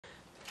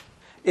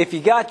If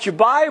you got your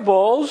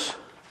Bibles,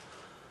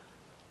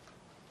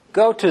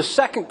 go to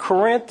 2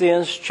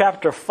 Corinthians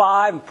chapter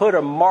 5 and put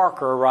a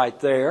marker right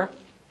there.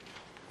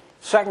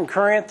 2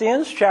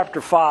 Corinthians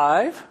chapter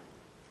 5.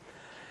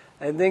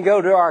 And then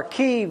go to our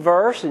key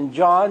verse in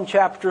John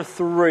chapter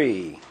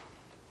 3.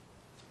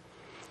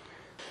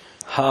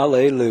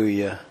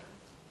 Hallelujah.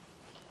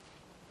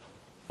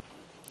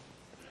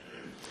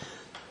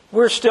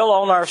 We're still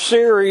on our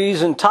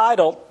series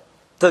entitled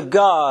The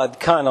God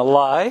Kind of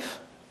Life.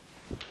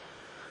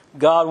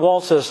 God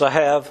wants us to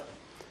have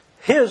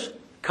His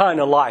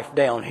kind of life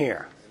down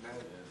here.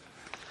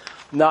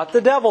 Not the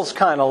devil's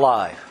kind of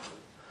life.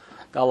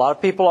 Now, a lot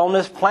of people on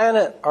this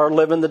planet are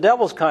living the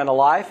devil's kind of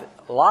life.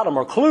 A lot of them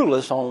are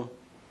clueless on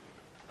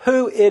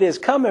who it is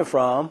coming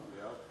from.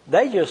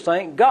 They just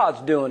think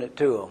God's doing it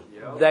to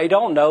them. They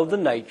don't know the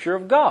nature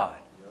of God.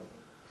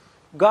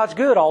 God's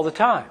good all the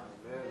time.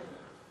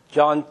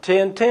 John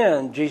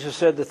 10:10, Jesus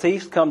said, the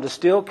thief come to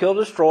steal, kill,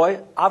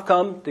 destroy. I've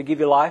come to give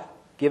you life,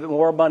 give it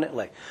more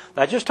abundantly.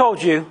 I just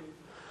told you,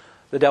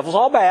 the devil's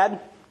all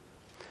bad,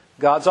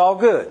 God's all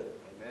good.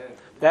 Amen.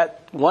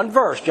 That one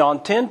verse,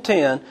 John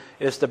 10:10,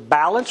 is the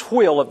balance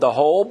wheel of the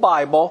whole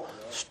Bible.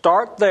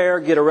 Start there,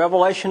 get a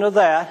revelation of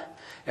that,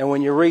 and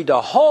when you read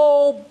the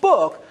whole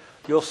book,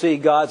 you'll see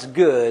God's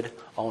good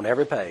on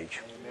every page.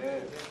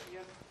 Amen.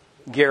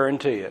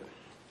 Guarantee it.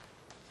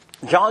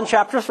 John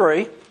chapter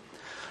 3.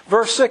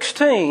 Verse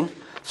 16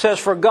 says,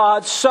 for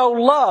God so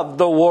loved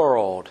the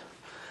world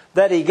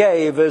that He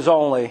gave His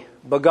only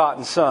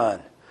begotten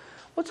Son.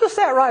 Well, just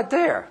that right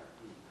there.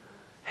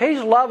 He's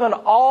loving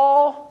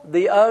all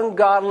the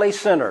ungodly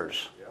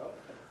sinners.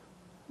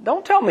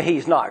 Don't tell me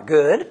He's not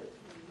good.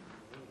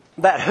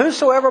 That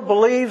whosoever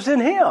believes in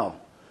Him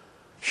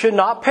should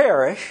not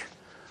perish,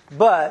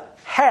 but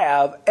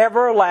have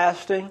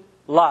everlasting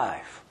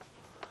life.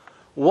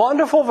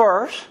 Wonderful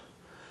verse.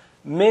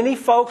 Many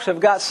folks have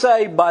got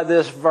saved by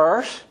this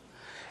verse,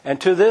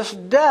 and to this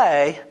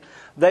day,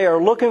 they are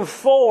looking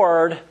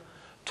forward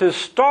to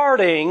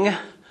starting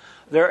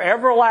their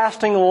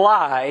everlasting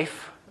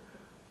life.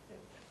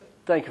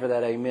 Thank you for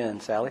that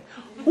amen, Sally.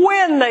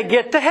 When they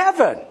get to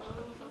heaven.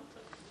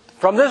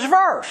 From this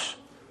verse.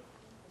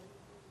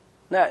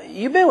 Now,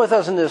 you've been with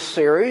us in this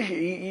series.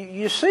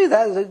 You see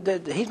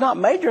that He's not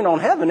majoring on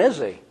heaven, is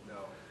He? No.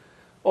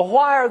 Well,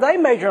 why are they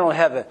majoring on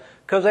heaven?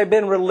 Because they've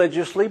been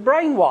religiously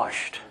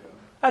brainwashed.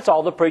 That's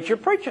all the preacher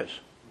preaches.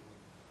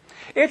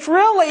 It's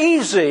real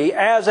easy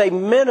as a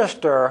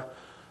minister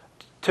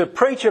to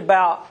preach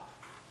about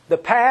the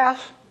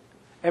past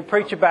and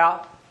preach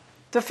about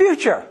the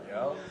future.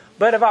 Yep.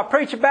 But if I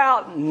preach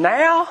about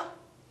now,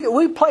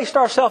 we placed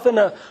ourselves in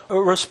a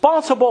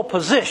responsible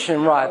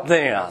position right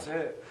then. That's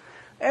it.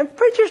 And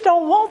preachers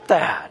don't want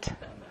that.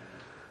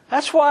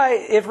 That's why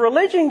if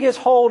religion gets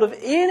hold of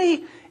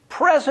any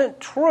present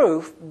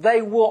truth,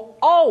 they will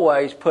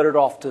always put it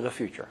off to the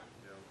future.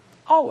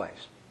 Always.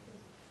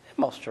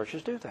 Most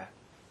churches do that.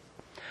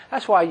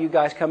 That's why you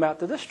guys come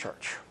out to this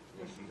church.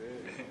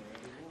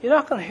 You're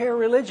not going to hear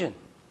religion.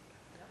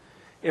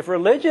 If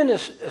religion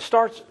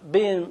starts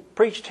being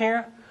preached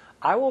here,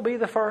 I will be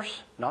the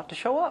first not to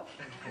show up.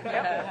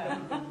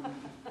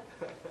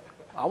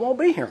 I won't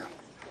be here.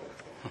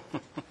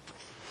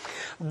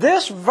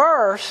 This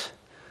verse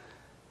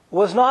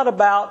was not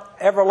about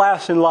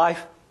everlasting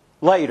life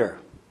later.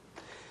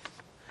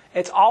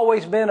 It's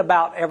always been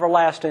about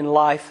everlasting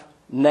life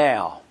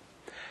now.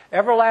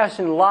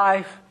 Everlasting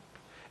life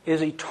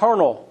is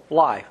eternal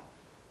life,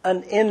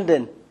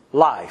 unending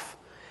life.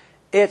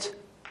 It's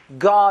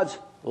God's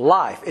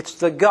life. It's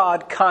the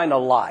God kind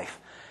of life.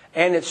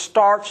 And it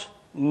starts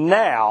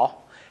now.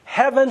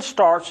 Heaven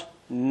starts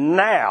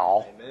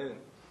now. Amen.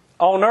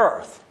 On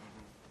earth.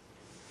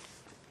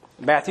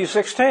 Matthew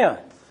 6:10.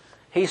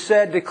 He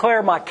said,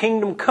 declare my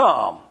kingdom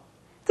come.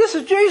 This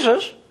is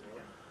Jesus.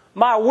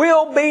 My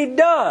will be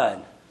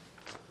done.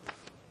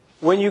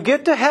 When you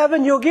get to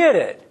heaven, you'll get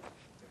it.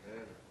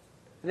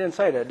 He didn't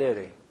say that, did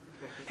he?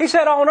 He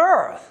said on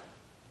earth.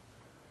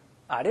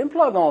 I didn't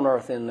plug on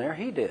earth in there.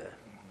 He did.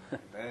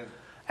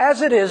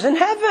 As it is in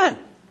heaven.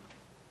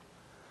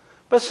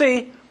 But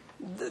see,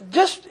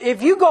 just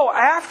if you go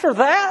after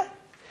that,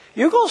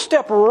 you're going to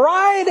step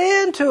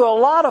right into a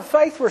lot of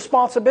faith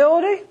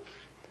responsibility.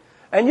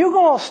 And you're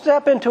going to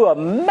step into a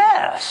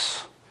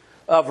mess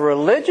of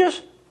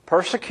religious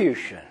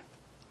persecution.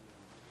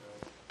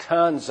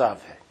 Tons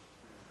of it.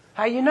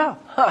 How you know?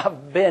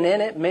 I've been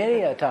in it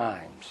many a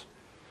times.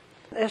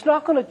 It's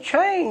not going to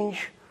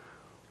change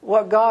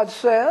what God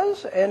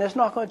says, and it's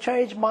not going to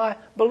change my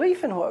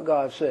belief in what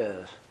God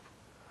says.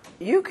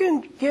 You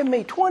can give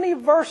me 20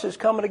 verses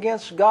coming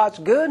against God's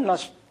good, and I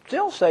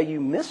still say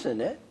you're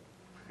missing it.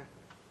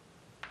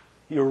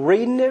 You're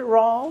reading it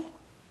wrong.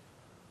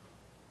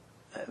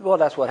 Well,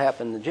 that's what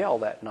happened in the jail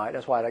that night.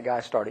 That's why that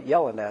guy started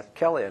yelling at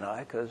Kelly and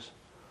I, because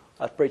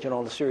I was preaching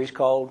on a series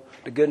called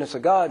The Goodness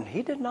of God, and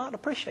he did not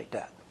appreciate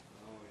that.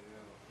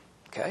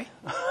 Okay?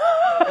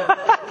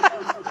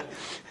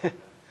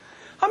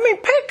 I mean,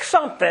 pick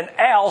something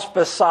else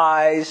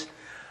besides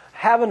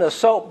having a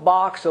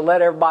soapbox to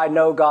let everybody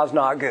know God's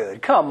not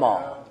good. Come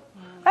on.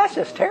 That's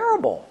just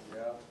terrible.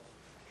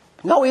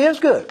 No, He is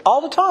good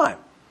all the time.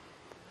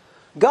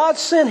 God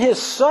sent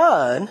His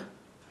Son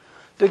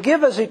to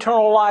give us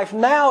eternal life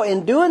now.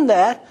 In doing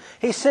that,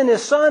 He sent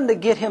His Son to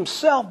get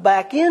Himself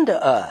back into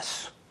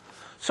us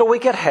so we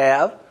could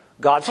have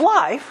God's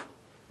life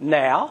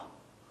now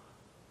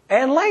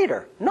and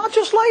later. Not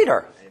just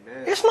later.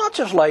 Amen. It's not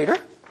just later.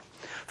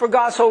 For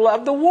God so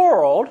loved the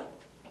world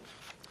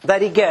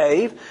that He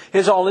gave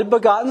His only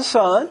begotten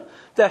Son,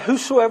 that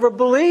whosoever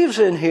believes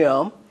in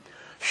Him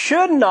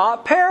should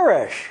not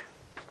perish,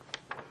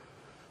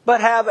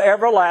 but have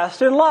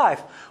everlasting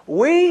life.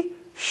 We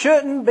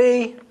shouldn't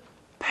be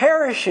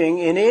perishing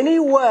in any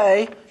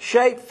way,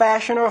 shape,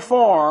 fashion, or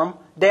form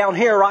down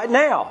here right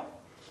now.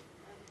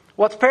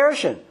 What's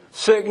perishing?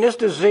 Sickness,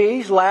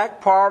 disease, lack,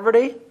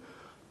 poverty,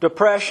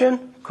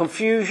 depression,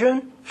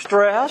 confusion,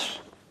 stress.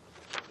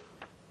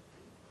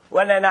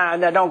 Well,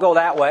 no, don't go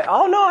that way.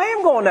 Oh, no, I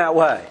am going that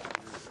way.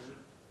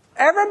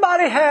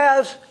 Everybody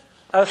has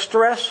a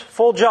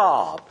stressful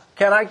job.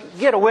 Can I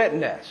get a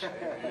witness?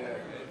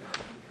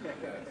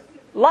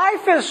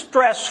 Life is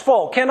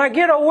stressful. Can I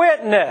get a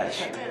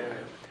witness?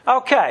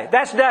 Okay,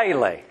 that's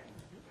daily.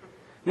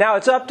 Now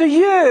it's up to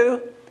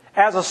you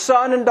as a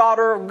son and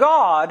daughter of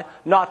God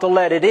not to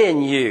let it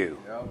in you.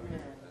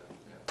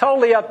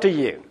 Totally up to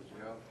you.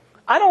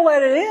 I don't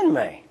let it in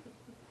me.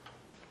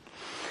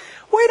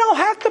 We don't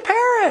have to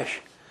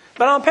perish.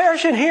 But I'm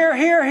perishing here.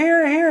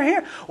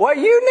 Well,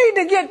 you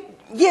need to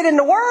get in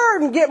the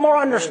Word and get more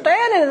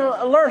understanding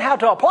and learn how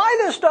to apply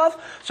this stuff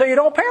so you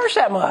don't perish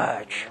that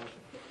much.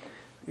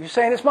 You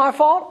saying it's my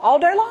fault all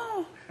day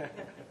long?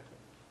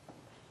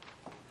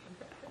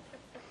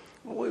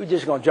 We're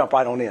just going to jump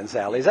right on in,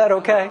 Sally. Is that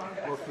okay?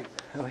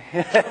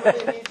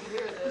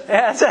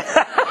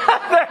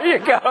 There you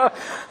go.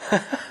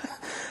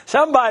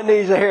 Somebody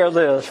needs to hear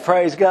this.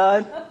 Praise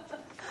God.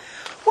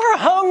 We're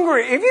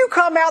hungry. If you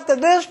come out to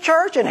this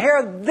church and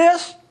hear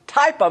this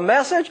type of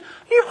message,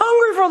 you're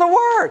hungry for the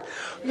Word.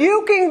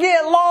 You can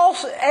get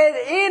lost at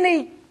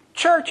any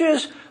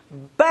church's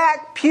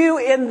back pew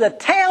in the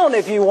town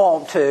if you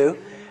want to,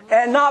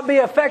 and not be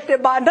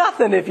affected by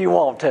nothing if you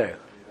want to.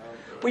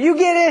 When you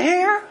get in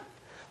here,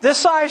 this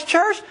size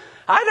church,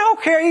 I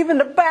don't care, even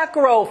the back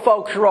row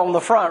folks are on the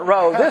front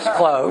row this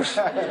close.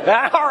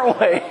 Aren't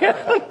we?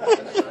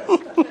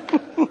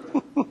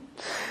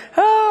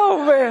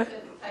 Oh, man.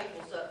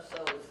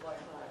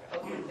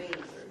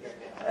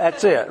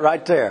 That's it,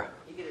 right there.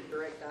 You get a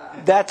direct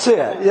eye. That's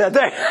it. Yeah,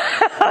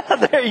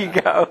 there you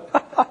go.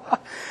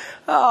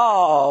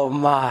 Oh,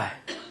 my.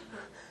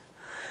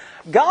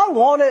 God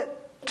wanted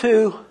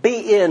to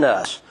be in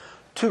us,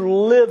 to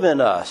live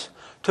in us,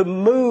 to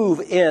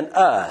move in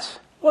us.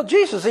 Well,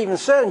 Jesus even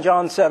said in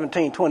John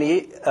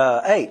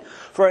 17:28,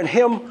 for in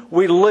Him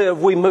we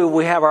live, we move,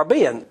 we have our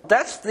being.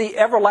 That's the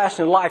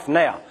everlasting life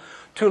now.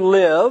 To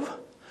live,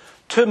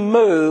 to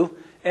move,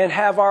 and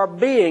have our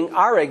being,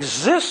 our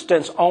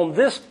existence on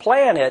this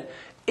planet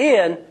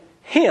in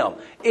Him,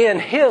 in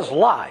His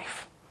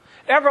life.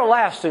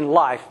 Everlasting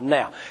life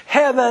now.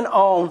 Heaven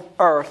on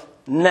earth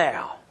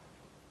now.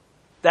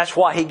 That's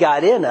why He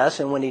got in us,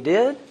 and when He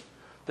did,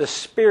 the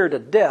spirit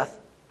of death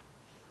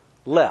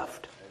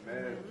left.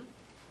 Amen.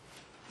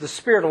 The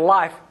spirit of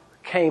life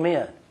came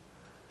in,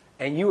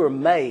 and you were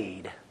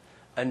made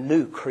a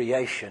new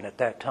creation at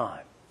that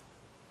time.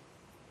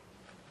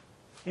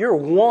 You're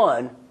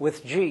one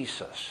with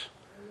Jesus.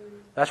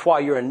 That's why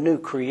you're a new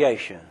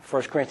creation.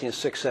 1 Corinthians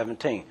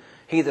 6:17.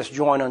 He that's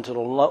joined unto the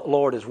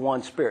Lord is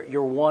one spirit.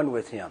 You're one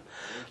with Him.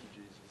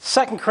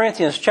 2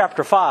 Corinthians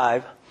chapter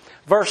 5,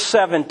 verse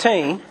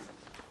 17.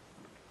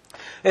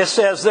 It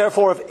says,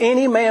 therefore, if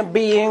any man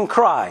be in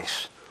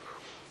Christ,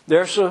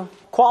 there's a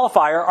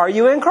qualifier. Are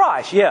you in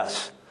Christ?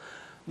 Yes.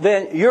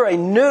 Then you're a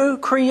new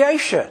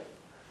creation.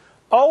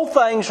 Old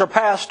things are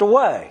passed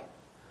away.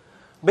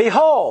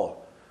 Behold.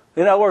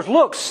 In other words,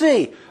 look,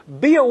 see,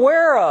 be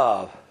aware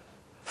of.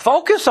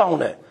 Focus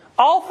on it.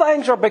 All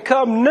things are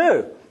become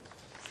new.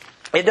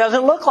 It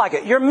doesn't look like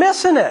it. You're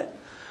missing it.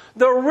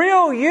 The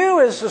real you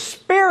is the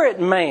spirit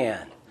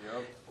man.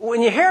 Yep.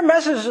 When you hear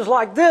messages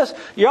like this,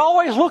 you're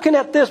always looking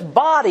at this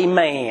body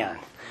man.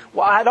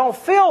 Well, I don't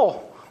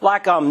feel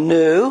like I'm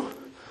new.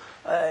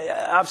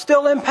 I'm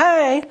still in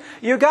pain.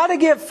 You got to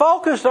get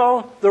focused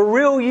on the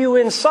real you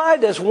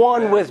inside that's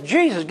one with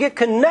Jesus. Get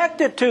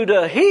connected to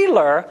the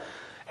healer,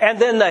 and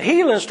then the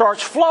healing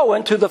starts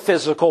flowing to the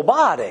physical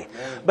body.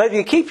 Amen. But if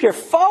you keep your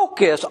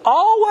focus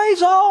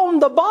always on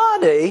the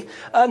body,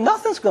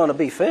 nothing's going to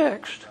be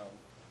fixed.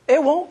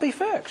 It won't be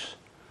fixed.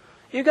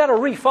 You got to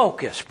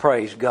refocus,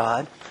 praise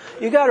God.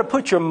 You got to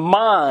put your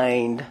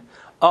mind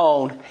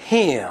on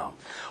Him.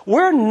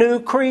 We're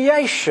new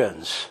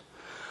creations.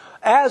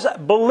 As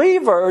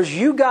believers,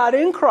 you got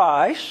in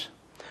Christ.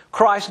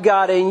 Christ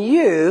got in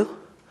you.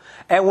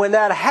 And when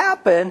that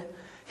happened,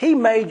 He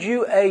made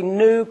you a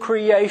new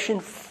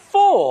creation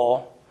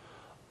full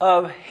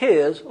of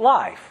His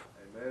life.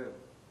 Amen.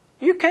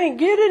 You can't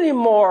get any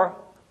more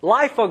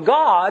life of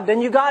God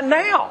than you got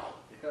now.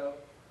 Yeah.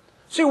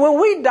 See,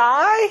 when we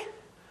die,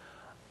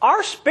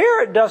 our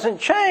spirit doesn't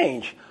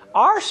change.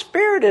 Our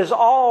spirit is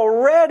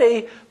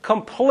already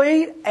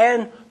complete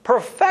and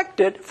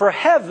perfected for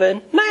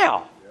heaven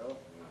now.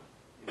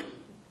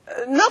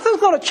 Nothing's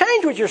going to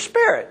change with your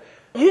spirit.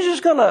 You're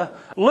just going to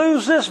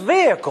lose this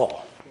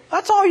vehicle.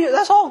 That's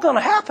all going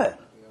to happen.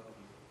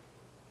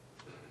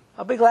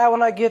 I'll be glad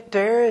when I get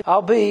there.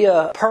 I'll be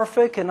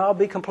perfect and I'll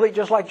be complete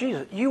just like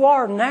Jesus. You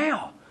are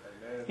now.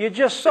 You're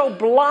just so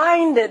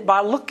blinded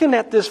by looking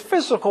at this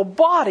physical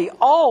body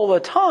all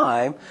the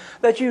time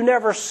that you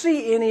never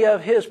see any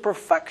of His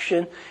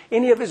perfection,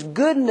 any of His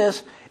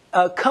goodness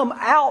come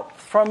out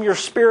from your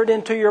spirit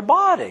into your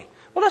body.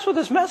 Well, that's what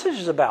this message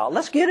is about.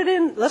 Let's get it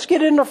in. Let's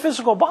get it in our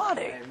physical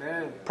body.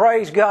 Amen.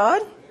 Praise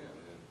God.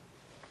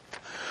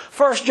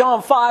 1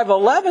 John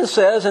 5:11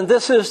 says, and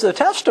this is the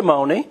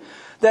testimony,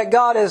 that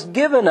God has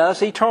given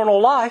us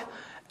eternal life,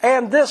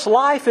 and this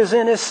life is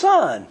in His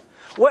Son.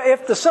 Well,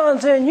 if the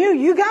Son's in you,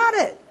 you got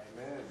it.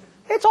 Amen.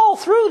 It's all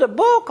through the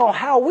book on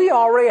how we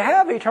already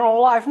have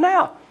eternal life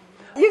now.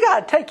 You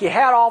got to take your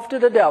hat off to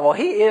the devil.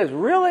 He is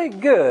really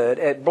good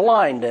at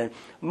blinding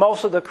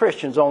most of the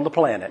Christians on the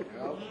planet.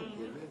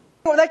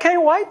 Well, they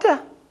can't wait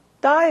to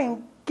die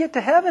and get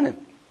to heaven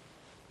and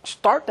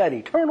start that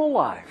eternal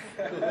life.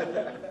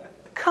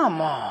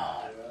 Come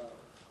on.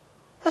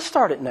 Let's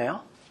start it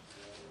now.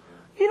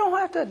 You don't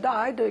have to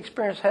die to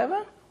experience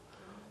heaven.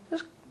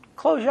 Just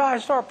close your eyes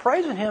and start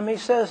praising Him. He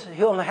says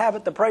He'll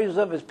inhabit the praises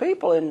of His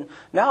people, and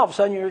now all of a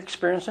sudden you're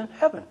experiencing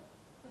heaven.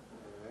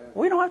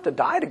 We don't have to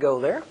die to go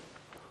there.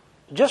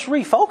 Just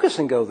refocus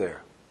and go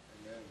there.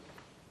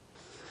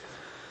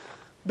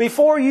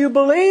 Before you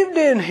believed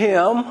in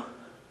Him,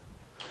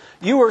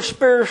 you were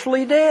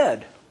spiritually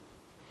dead.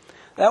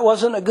 That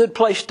wasn't a good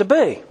place to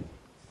be.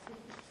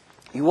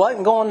 You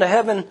wasn't going to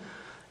heaven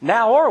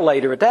now or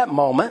later at that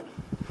moment.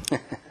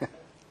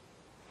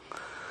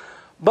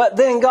 But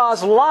then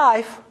God's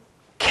life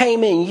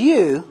came in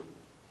you,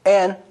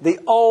 and the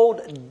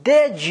old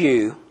dead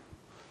you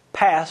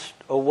passed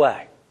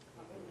away.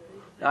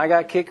 Now, I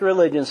got to kick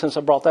religion since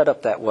I brought that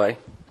up that way.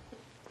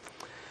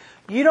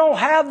 You don't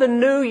have the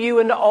new you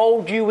and the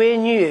old you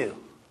in you.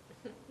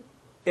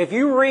 If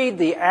you read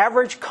the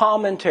average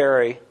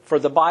commentary for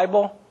the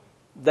Bible,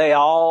 they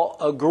all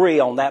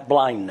agree on that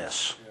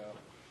blindness.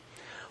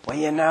 Well,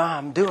 you know,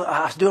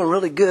 I was doing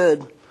really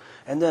good,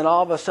 and then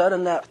all of a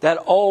sudden that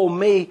old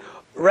me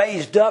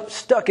raised up,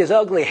 stuck his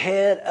ugly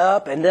head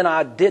up, and then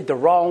I did the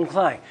wrong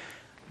thing.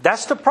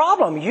 That's the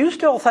problem. You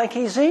still think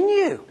He's in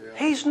you. Yeah.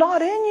 He's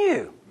not in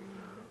you.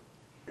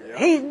 Yeah.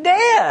 He's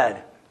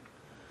dead.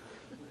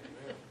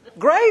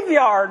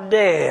 Graveyard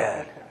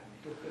dead.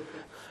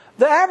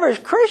 The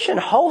average Christian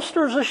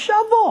holsters a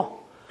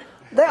shovel.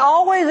 They're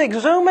always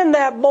exhuming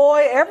that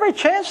boy every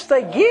chance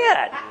they get.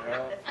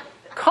 Yeah.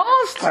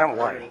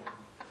 Constantly.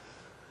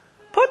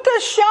 Put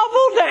the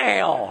shovel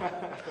down.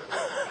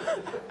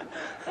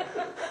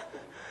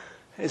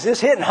 Is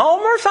this hitting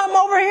home or something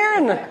over here?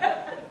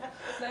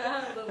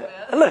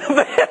 A little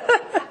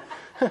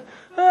bit.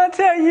 I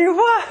tell you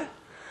what,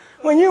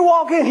 when you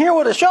walk in here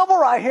with a shovel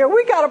right here,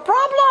 we got a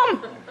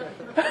problem.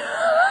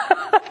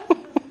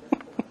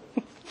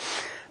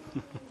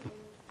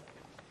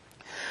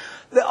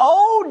 The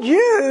old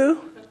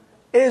you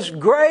is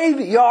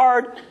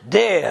graveyard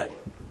dead.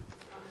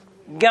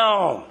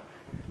 Gone.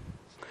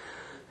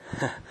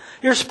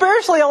 You're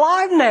spiritually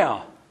alive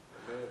now.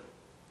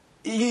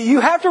 You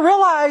have to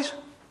realize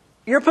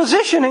your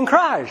position in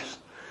Christ.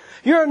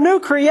 You're a new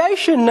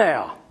creation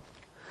now.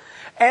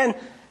 And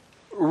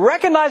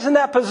recognizing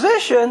that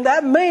position,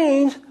 that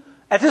means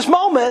at this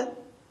moment,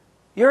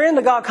 you're in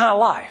the God kind of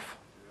life.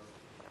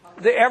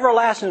 The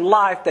everlasting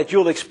life that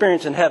you'll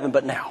experience in heaven,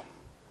 but now.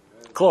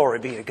 Glory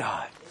be to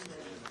God.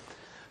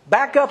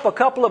 Back up a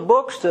couple of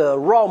books to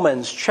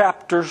Romans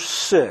chapter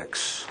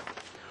 6.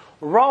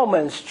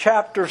 Romans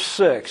chapter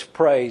 6,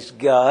 praise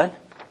God.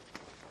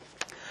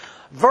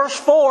 Verse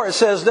 4, it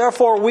says,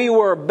 therefore we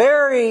were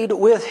buried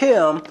with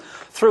Him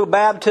through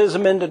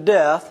baptism into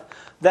death,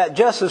 that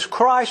just as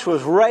Christ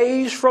was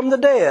raised from the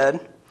dead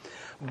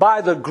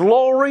by the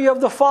glory of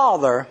the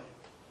Father,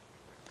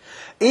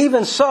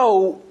 even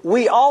so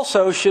we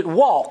also should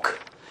walk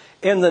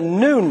in the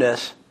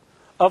newness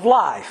of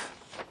life.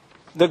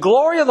 The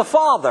glory of the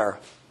Father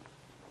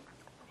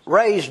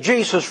raised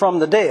Jesus from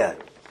the dead.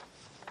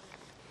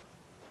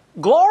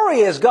 Glory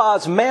is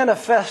God's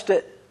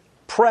manifested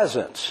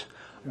presence.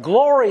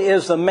 Glory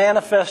is the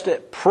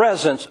manifested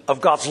presence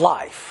of God's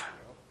life.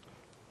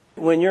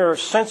 When you're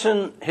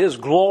sensing His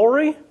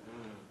glory,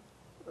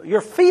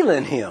 you're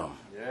feeling Him.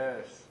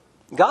 Yes.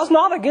 God's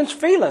not against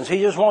feelings.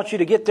 He just wants you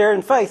to get there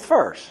in faith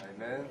first.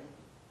 Amen.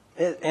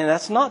 And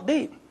that's not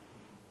deep.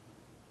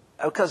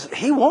 Because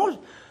He wants...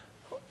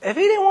 If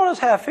He didn't want us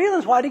to have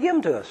feelings, why did He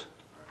give them to us?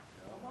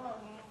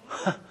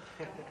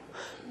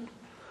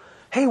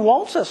 He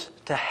wants us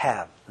to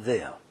have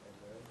them.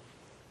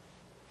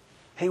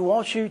 He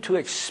wants you to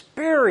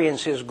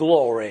experience His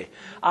glory.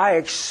 I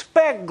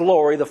expect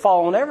glory to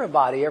fall on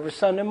everybody every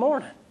Sunday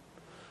morning.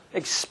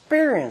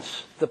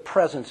 Experience the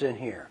presence in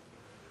here.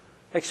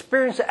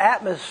 Experience the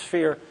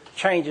atmosphere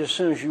change as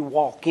soon as you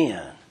walk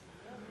in.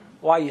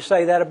 Why you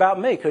say that about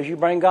me? Because you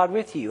bring God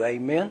with you.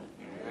 Amen?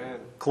 Amen.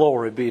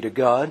 Glory be to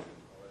God.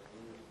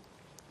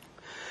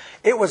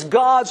 It was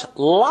God's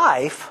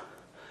life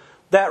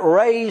that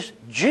raised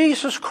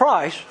Jesus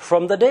Christ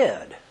from the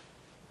dead.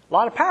 A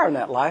lot of power in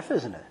that life,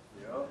 isn't it?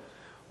 Yep.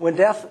 When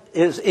death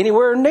is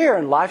anywhere near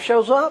and life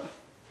shows up,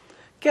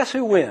 guess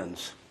who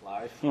wins?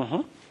 Life.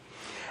 Mm-hmm.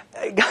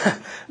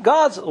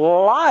 God's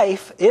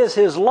life is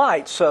His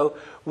light. So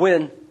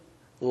when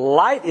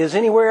light is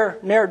anywhere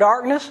near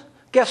darkness,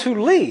 guess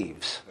who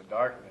leaves? The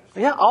darkness.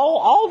 Yeah,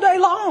 all day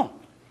long.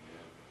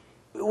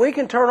 We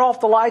can turn off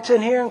the lights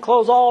in here and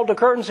close all the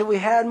curtains if we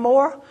had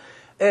more,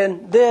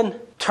 and then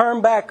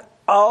turn back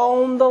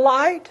on the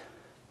light,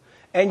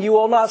 and you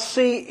will not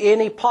see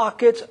any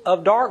pockets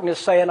of darkness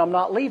saying, I'm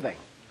not leaving.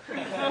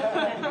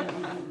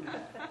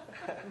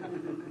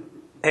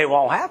 It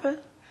won't happen.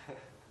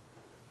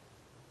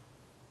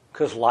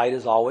 Because light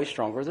is always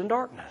stronger than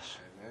darkness.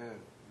 Amen.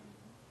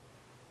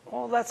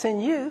 Well, that's in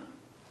you.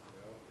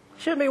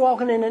 Shouldn't be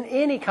walking in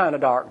any kind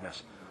of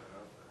darkness.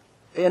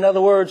 In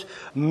other words,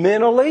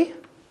 mentally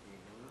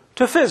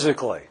to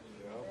physically,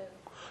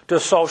 to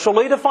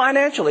socially to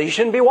financially. You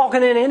shouldn't be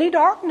walking in any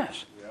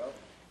darkness.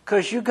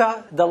 Because you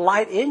got the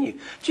light in you.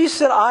 Jesus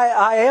said,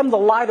 I am the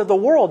light of the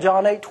world,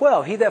 John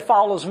 8:12. He that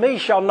follows me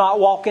shall not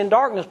walk in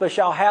darkness, but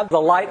shall have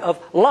the light of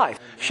life.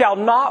 Shall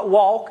not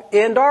walk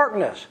in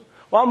darkness.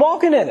 Well, I'm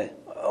walking in it.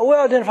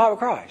 Well, identify with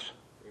Christ.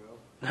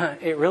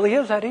 It really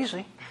is that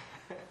easy.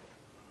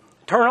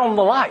 Turn on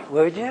the light,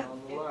 would you?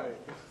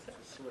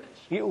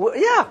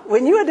 Yeah,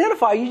 when you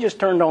identify, you just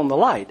turned on the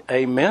light.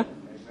 Amen.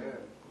 Amen.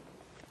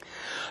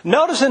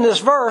 Notice in this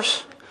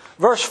verse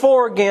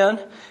 4 again,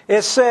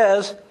 it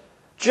says,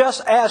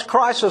 just as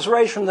Christ was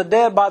raised from the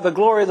dead by the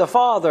glory of the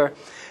Father,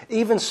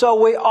 even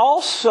so we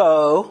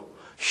also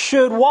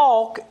should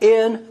walk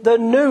in the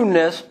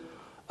newness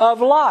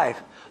of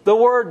life. The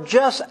word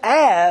just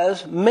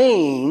as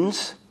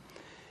means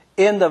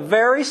in the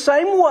very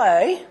same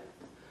way,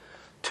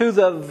 to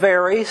the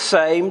very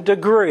same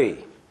degree.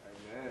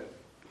 Amen.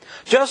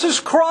 Just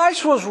as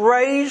Christ was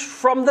raised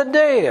from the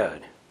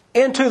dead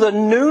into the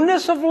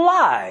newness of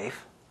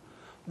life,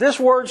 this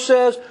word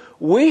says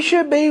we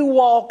should be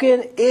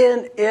walking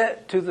in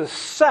it to the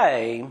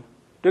same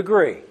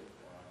degree,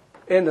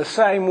 in the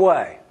same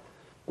way.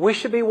 We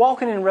should be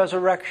walking in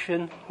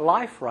resurrection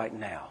life right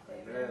now.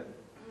 Amen.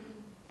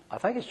 I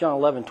think it's John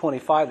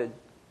 11:25 that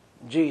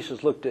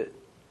Jesus looked at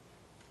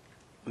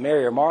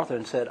Mary or Martha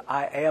and said,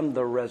 I am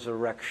the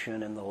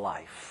resurrection and the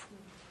life.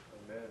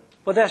 Amen.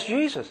 But that's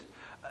Jesus.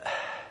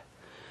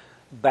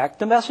 Back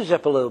the message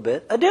up a little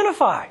bit.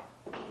 Identify.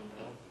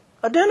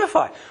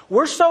 Identify.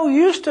 We're so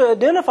used to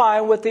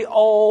identifying with the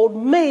old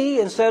me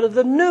instead of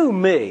the new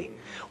me.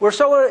 We're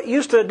so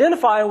used to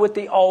identifying with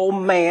the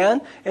old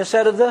man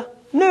instead of the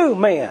new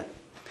man.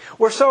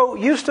 We're so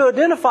used to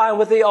identifying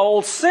with the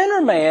old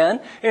sinner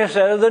man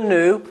instead of the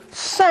new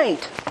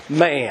saint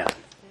man.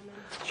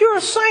 You're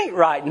a saint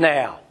right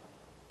now.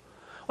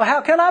 Well,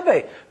 how can I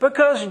be?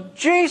 Because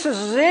Jesus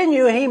is in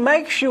you and He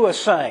makes you a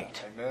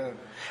saint. Amen.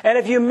 And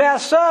if you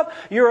mess up,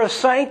 you're a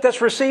saint that's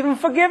receiving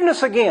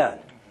forgiveness again.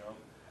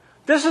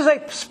 This is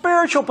a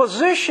spiritual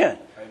position.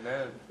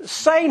 Amen.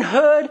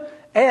 Sainthood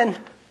and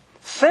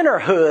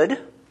sinnerhood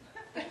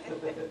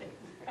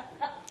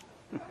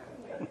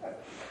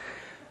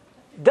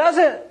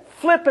doesn't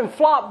flip and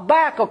flop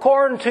back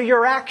according to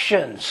your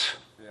actions.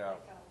 Yeah.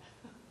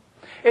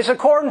 It's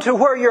according to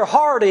where your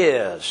heart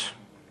is.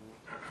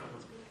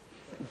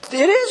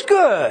 It is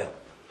good.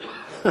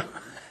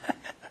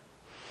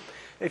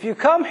 If you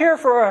come here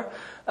for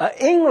an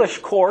English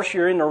course,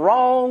 you're in the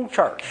wrong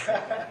church.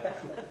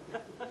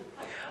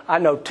 I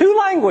know 2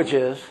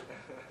 languages.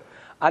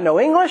 I know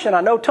English and I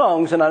know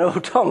tongues, and I know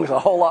tongues a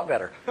whole lot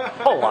better. A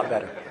whole lot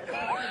better.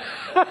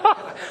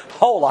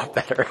 Whole lot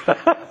better.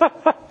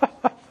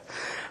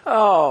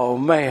 Oh,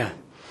 man.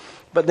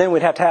 But then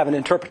we'd have to have an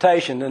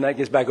interpretation, and that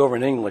gets back over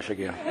in English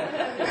again.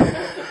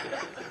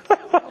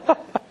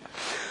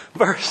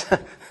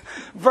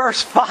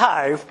 Verse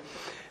 5,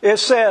 it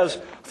says,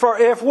 for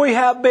if we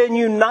have been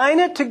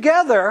united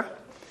together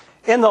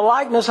in the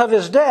likeness of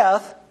His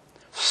death,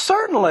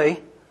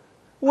 certainly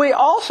we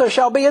also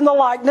shall be in the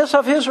likeness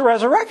of His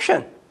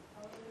resurrection.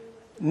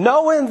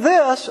 Knowing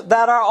this,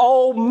 that our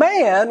old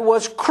man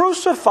was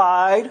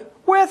crucified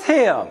with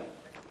Him.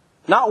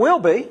 Not will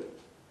be.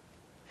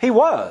 He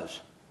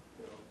was.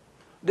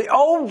 The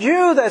old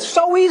Jew that's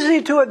so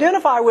easy to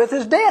identify with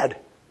is dead.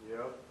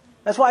 Yep.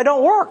 That's why it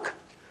don't work.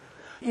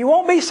 You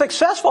won't be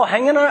successful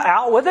hanging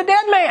out with a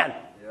dead man.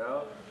 Yeah,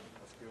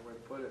 that's a good way to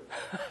put it.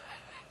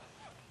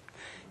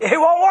 It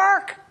won't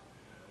work.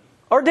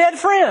 Or dead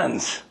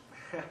friends.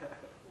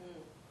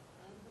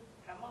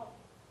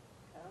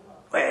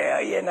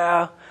 Well, you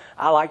know,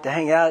 I like to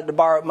hang out at the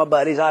bar with my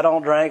buddies. I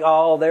don't drink.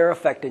 Oh, they're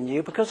affecting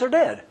you because they're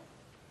dead.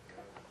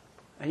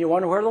 And you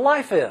wonder where the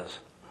life is.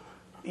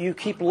 You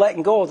keep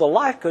letting go of the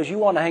life because you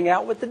want to hang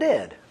out with the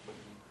dead.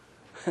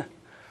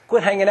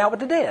 Quit hanging out with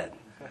the dead.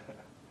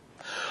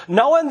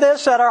 Knowing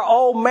this, that our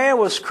old man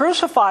was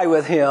crucified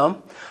with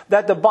him,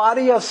 that the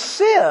body of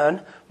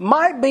sin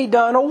might be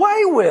done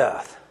away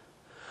with,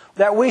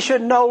 that we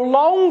should no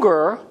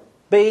longer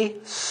be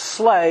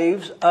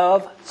slaves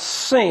of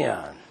sin.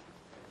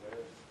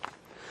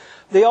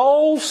 The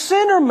old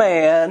sinner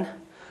man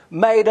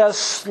made us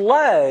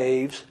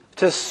slaves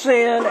to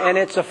sin and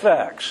its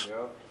effects.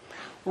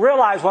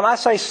 Realize when I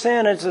say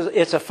sin and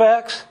its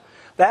effects,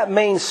 that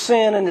means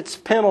sin and its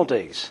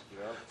penalties.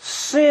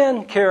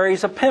 Sin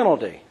carries a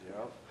penalty.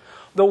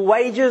 The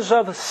wages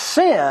of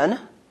sin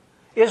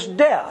is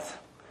death.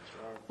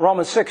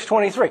 Romans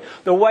 6:23.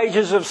 The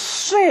wages of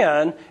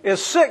sin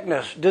is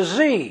sickness,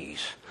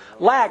 disease,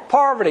 lack,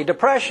 poverty,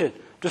 depression,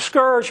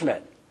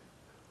 discouragement.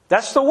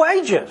 That's the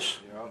wages.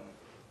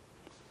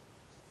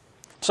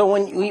 So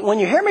when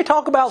you hear me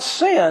talk about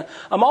sin,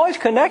 I'm always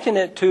connecting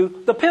it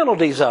to the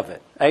penalties of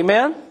it.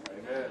 Amen?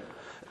 Amen.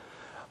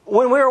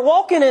 When we were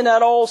walking in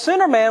that old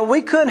sinner man,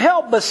 we couldn't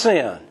help but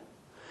sin.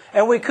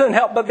 And we couldn't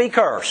help but be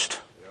cursed.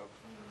 Yep.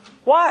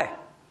 Why?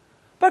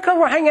 Because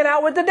we're hanging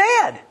out with the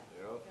dead.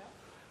 Yep.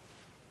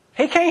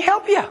 He can't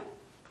help you.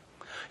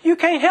 You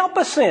can't help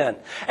but sin.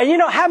 And you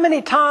know how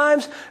many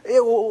times,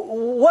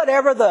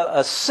 whatever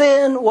the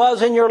sin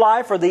was in your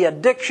life or the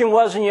addiction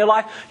was in your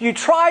life, you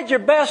tried your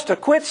best to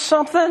quit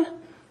something?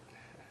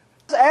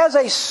 As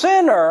a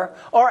sinner,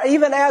 or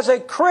even as a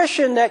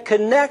Christian that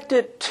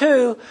connected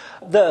to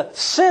the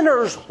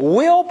sinner's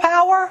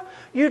willpower,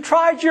 you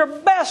tried your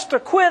best to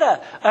quit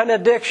an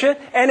addiction,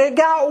 and it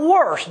got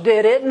worse,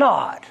 did it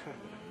not?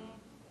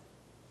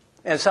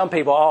 And some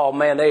people, oh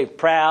man, they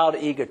proud,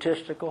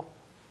 egotistical.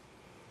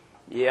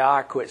 Yeah,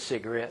 I quit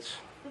cigarettes.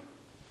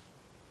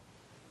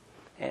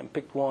 And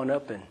picked one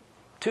up in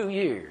 2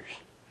 years.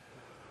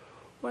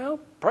 Well,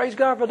 praise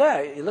God for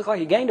that. It looked like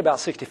you gained about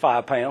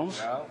 65 pounds.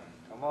 Yeah,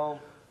 come on.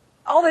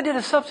 All they did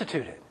is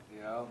substitute it.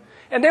 Yeah.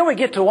 And then we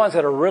get to ones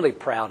that are really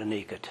proud and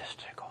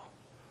egotistical.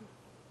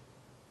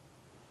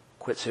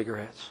 Quit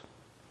cigarettes.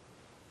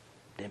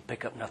 Didn't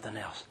pick up nothing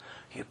else.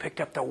 You picked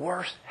up the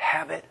worst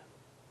habit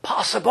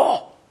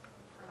possible.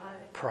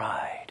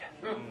 Pride.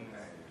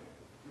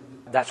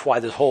 That's why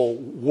this whole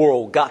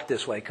world got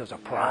this way, because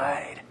of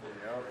pride.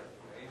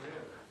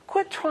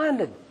 Quit trying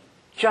to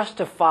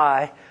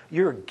justify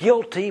your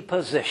guilty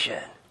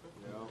position.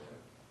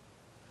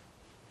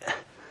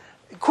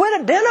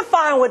 Quit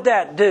identifying with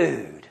that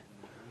dude.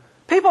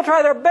 People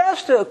try their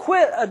best to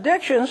quit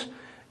addictions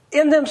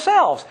in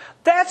themselves.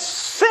 That's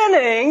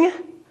sinning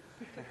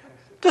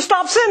to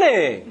stop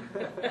sinning.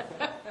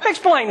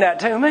 Explain that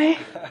to me.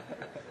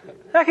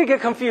 That could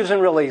get confusing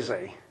real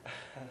easy.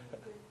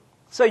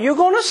 So you're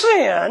going to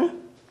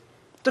sin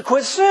to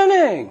quit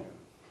sinning.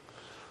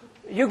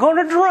 You're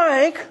going to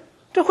drink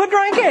to quit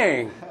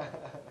drinking.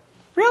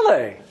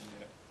 Really?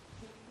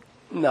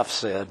 Enough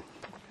said.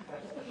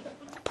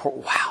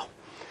 Wow.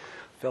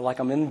 I feel like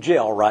I'm in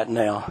jail right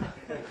now.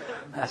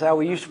 That's how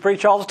we used to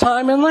preach all the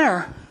time in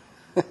there.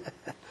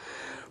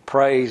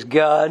 Praise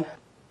God.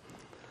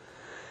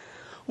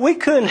 We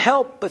couldn't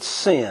help but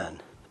sin.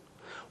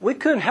 We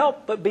couldn't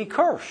help but be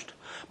cursed.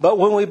 But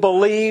when we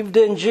believed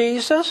in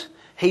Jesus,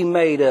 He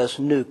made us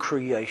new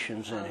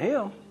creations in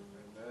Him,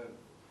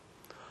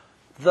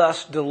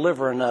 thus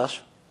delivering us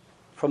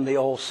from the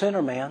old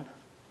sinner man,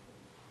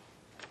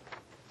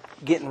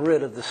 getting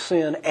rid of the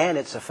sin and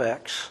its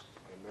effects.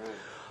 Amen.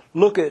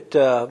 Look at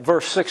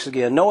verse 6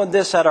 again. Knowing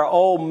this, that our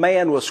old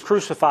man was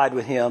crucified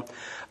with Him,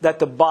 that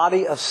the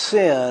body of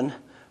sin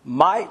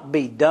might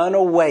be done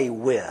away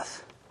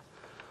with.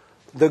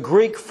 The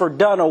Greek for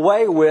done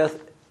away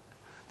with,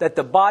 that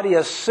the body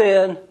of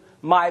sin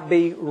might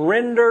be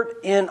rendered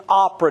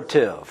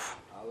inoperative.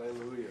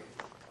 Hallelujah.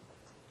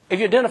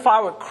 If you identify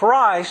with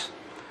Christ,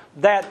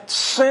 that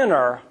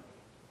sinner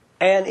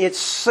and its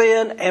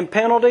sin and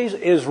penalties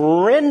is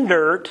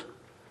rendered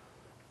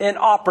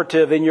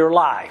inoperative in your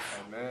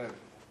life. Amen.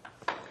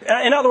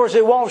 In other words,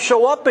 it won't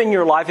show up in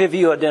your life if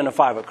you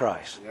identify with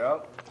Christ.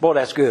 Yep. Boy,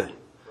 that's good.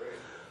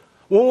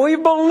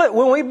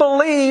 When we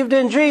believed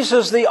in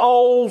Jesus, the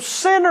old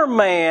sinner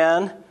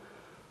man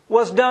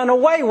was done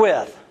away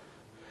with.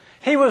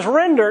 He was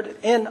rendered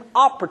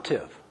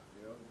inoperative.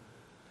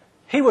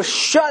 He was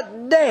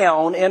shut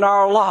down in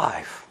our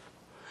life.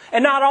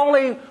 And not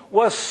only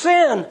was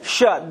sin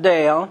shut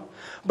down,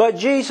 but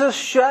Jesus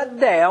shut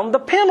down the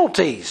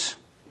penalties.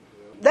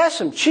 That's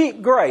some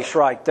cheap grace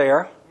right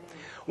there.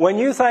 When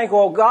you think,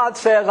 well, God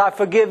says, I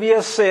forgive you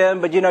of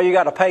sin, but you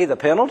got to pay the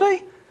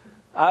penalty?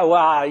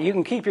 Well, you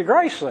can keep your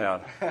grace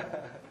then.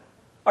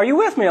 Are you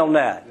with me on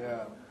that?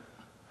 Yeah.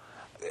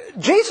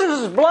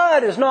 Jesus'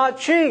 blood is not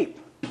cheap.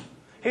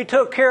 He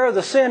took care of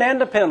the sin and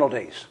the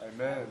penalties.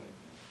 Amen.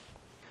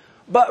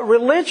 But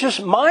religious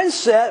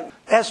mindset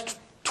has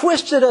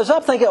twisted us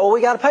up thinking,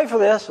 we got to pay for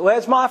this. Well,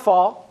 it's my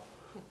fault.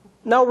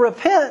 No,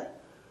 repent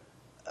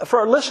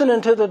for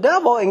listening to the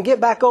devil and get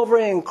back over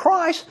in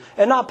Christ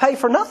and not pay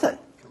for nothing.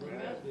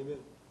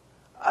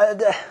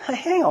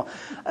 Hang on.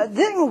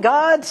 Didn't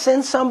God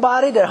send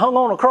somebody that hung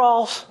on a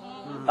cross?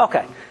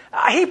 Okay.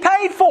 He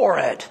paid for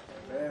it.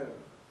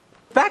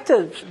 Back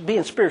to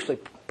being spiritually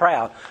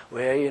proud.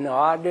 Well, you know,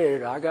 I did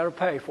it. I got to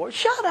pay for it.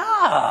 Shut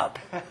up.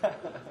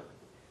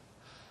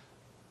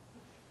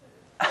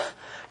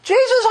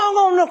 Jesus hung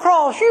on the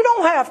cross. You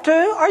don't have to.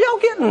 Are y'all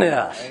getting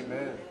this?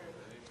 Amen.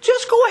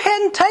 Just go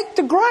ahead and take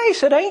the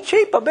grace. It ain't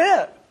cheap a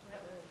bit.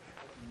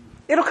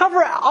 It'll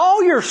cover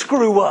all your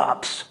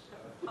screw-ups.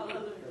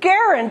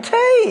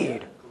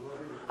 Guaranteed.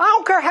 I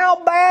don't care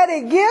how bad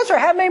it gets or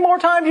how many more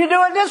times you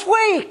do it this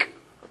week.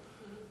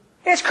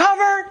 It's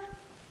covered.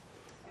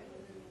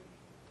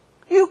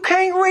 You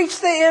can't reach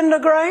the end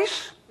of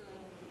grace.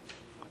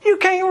 You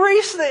can't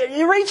reach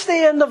the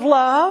end of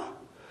love.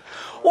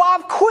 Well,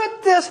 I've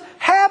quit this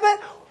habit.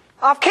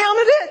 I've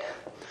counted it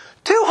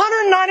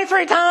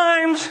 293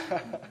 times.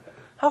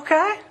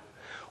 Okay?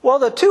 Well,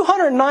 the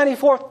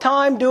 294th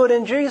time, do it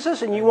in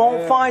Jesus, and you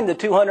won't find the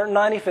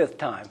 295th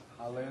time.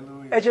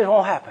 Hallelujah. It just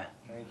won't happen.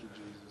 Thank you,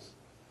 Jesus.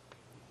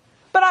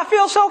 But I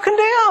feel so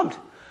condemned.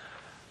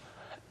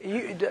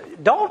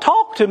 Don't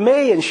talk to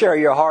me and share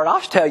your heart. I'll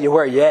just tell you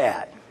where you're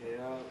at.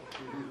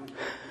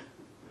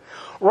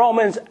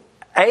 Romans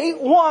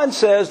 8:1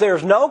 says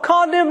there's no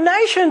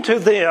condemnation to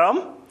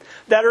them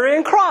that are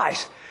in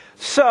Christ.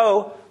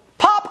 So,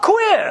 pop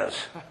quiz.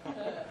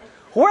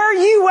 Where are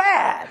you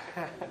at?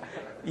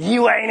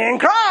 You ain't in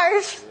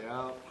Christ.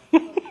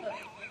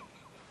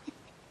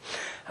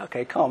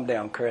 Okay, calm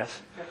down,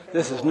 Chris.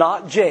 This is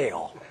not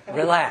jail.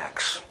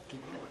 Relax.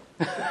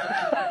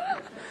 I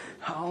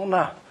don't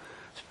know.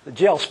 The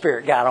jail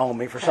spirit got on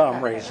me for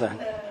some reason.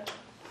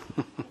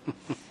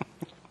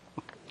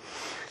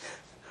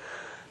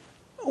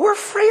 We're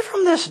free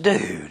from this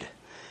dude.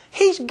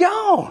 He's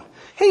gone.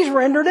 He's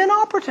rendered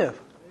inoperative.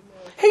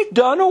 He's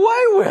done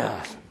away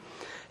with.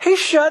 He's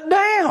shut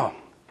down.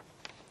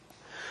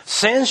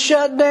 Sin's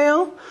shut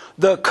down.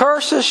 The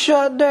curse is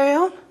shut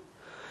down.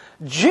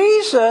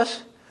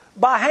 Jesus,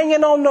 by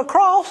hanging on the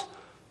cross,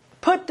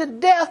 put to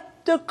death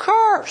the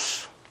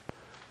curse.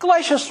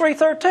 Galatians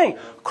 3:13.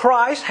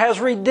 Christ has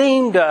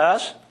redeemed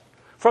us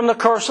from the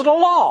curse of the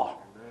law.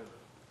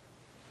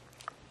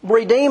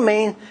 Redeem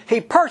means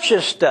He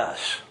purchased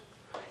us.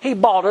 He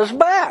bought us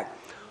back.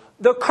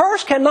 The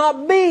curse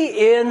cannot be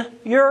in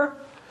your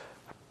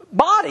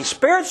body,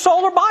 spirit,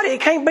 soul, or body. It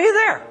can't be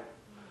there.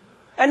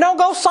 And don't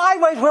go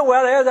sideways with,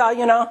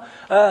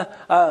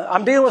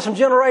 I'm dealing with some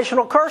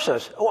generational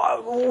curses.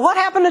 What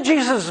happened to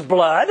Jesus'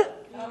 blood?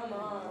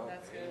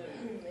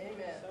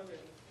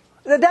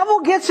 The devil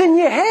gets in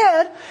your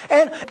head,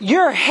 and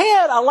your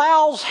head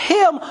allows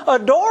him a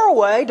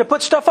doorway to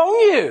put stuff on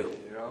you.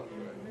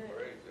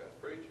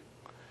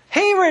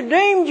 He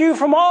redeemed you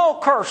from all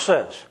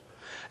curses.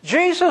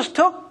 Jesus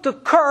took the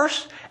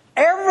curse,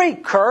 every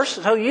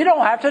curse, so you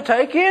don't have to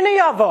take any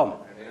of them.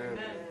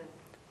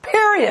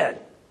 Period.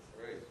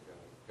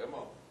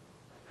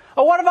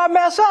 Well, what if I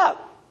mess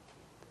up?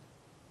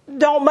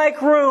 Don't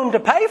make room to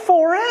pay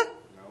for it.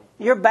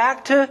 You're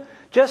back to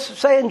just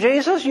saying,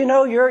 Jesus,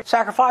 your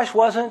sacrifice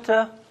wasn't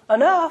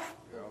enough.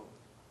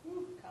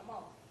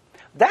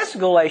 That's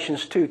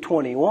Galatians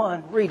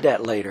 2:21. Read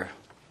that later.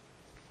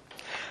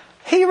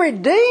 He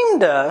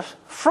redeemed us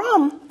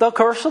from the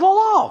curse of the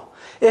law.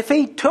 If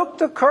He took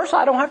the curse,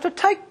 I don't have to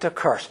take the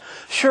curse.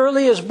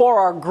 Surely He has bore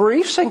our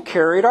griefs and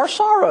carried our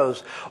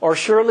sorrows. Or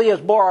surely He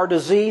has bore our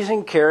disease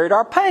and carried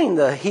our pain,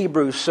 the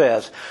Hebrew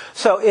says.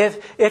 So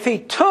if He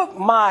took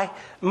my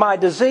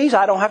disease,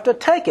 I don't have to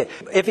take it.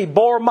 If He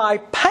bore my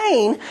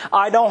pain,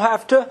 I don't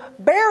have to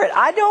bear it.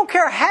 I don't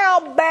care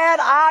how bad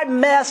I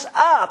mess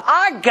up.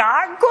 I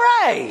got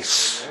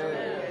grace.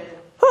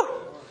 Whew.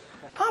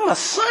 I'm a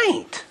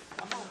saint.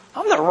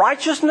 I'm the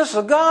righteousness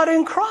of God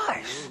in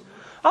Christ.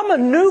 I'm a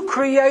new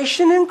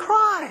creation in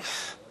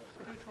Christ.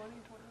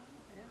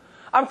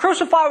 I'm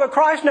crucified with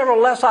Christ,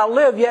 nevertheless I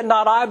live, yet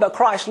not I, but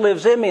Christ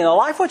lives in me. And the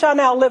life which I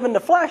now live in the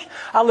flesh,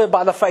 I live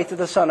by the faith of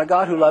the Son of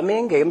God who loved me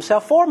and gave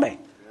Himself for me.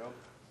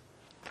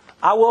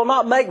 I will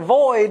not make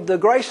void the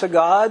grace of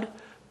God.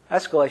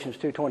 That's Galatians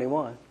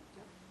 2:21.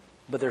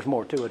 But there's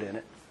more to it in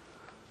it.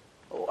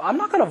 I'm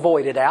not going to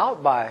void it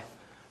out by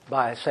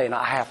saying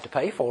I have to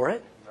pay for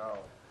it.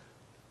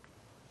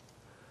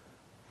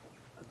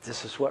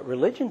 This is what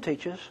religion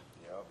teaches.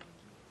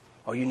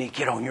 Oh, you need to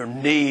get on your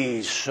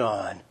knees,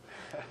 son,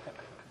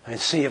 and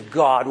see if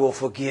God will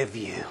forgive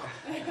you.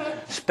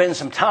 Spend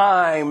some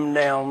time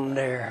down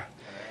there.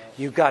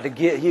 You've got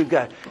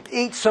to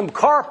eat some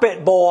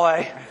carpet,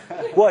 boy.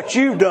 What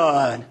you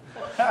done?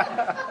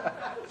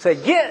 Say,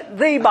 get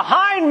thee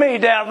behind me,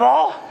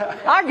 devil.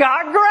 I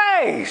got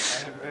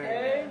grace.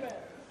 Amen.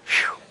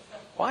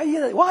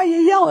 Why are you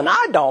yelling?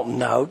 I don't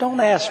know.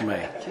 Don't ask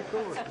me.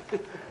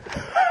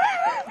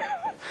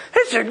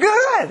 It's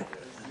good.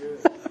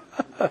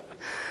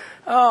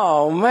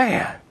 Oh,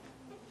 man.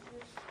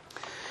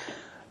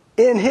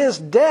 In His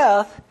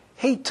death,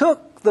 He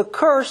took the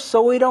curse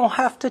so we don't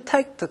have to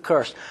take the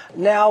curse.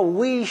 Now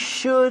we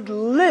should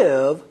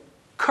live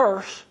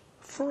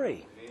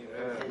curse-free.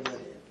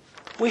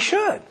 We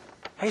should.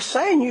 He's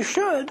saying you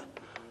should.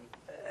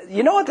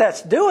 You know what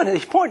that's doing?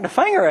 He's pointing the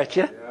finger at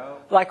you.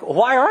 Like,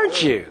 why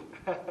aren't you?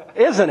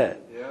 Isn't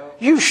it?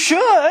 You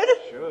should.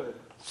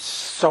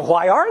 So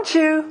why aren't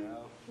you?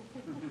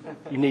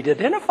 You need to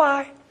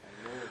identify.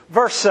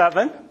 Verse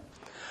 7.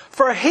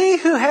 For he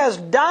who has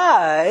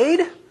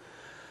died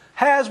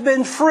has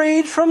been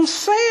freed from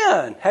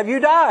sin. Have you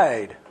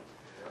died?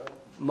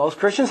 Most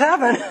Christians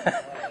haven't.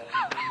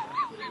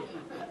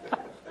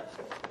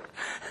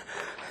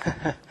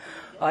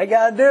 All you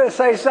got to do is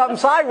say something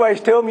sideways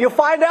to them. You'll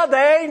find out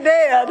they ain't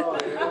dead.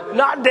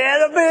 Not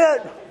dead a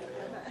bit.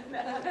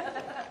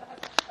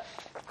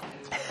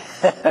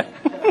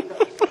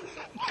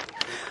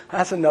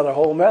 That's another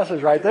whole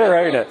message right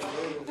there, ain't it?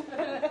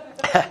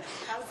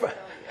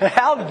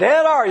 How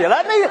dead are you?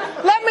 Let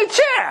me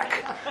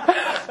check.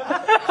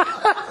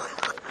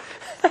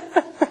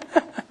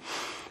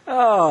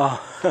 Oh.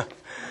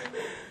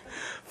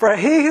 For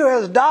he who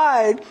has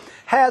died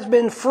has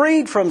been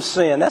freed from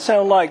sin. That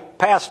sounds like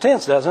past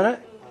tense, doesn't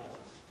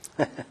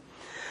it?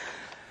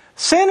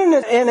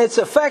 Sin and its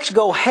effects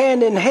go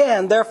hand in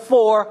hand.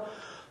 Therefore,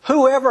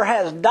 whoever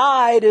has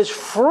died is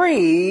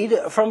freed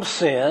from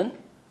sin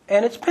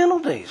and its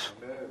penalties.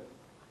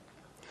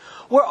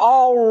 We're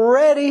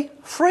already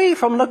free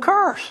from the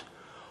curse.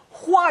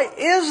 Why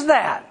is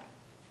that?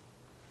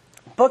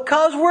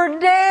 Because we're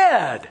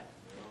dead.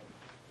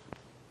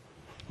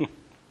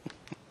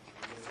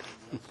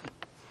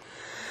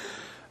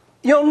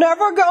 You'll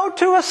never go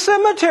to a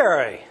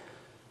cemetery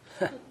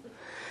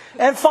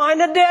and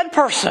find a dead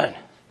person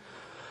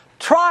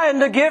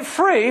trying to get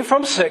free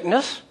from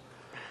sickness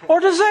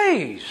or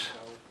disease.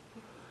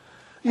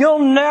 You'll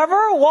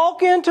never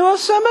walk into a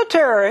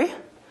cemetery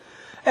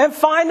and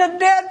find a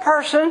dead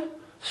person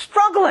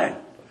struggling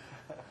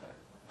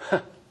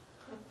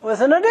with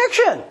an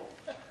addiction.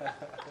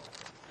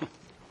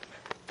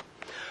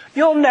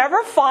 You'll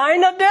never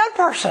find a dead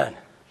person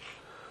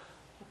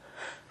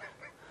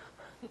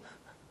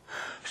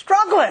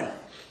struggling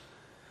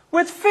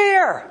with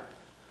fear,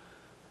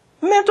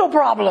 mental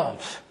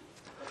problems.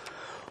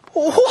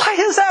 Why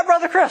is that,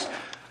 Brother Chris?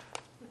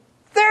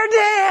 They're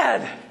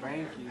dead.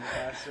 Thank you,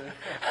 Pastor.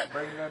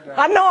 Breaking that down.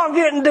 I know I'm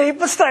getting deep,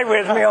 but stay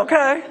with me,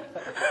 okay?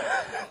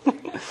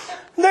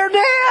 They're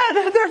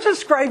dead. They're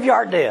just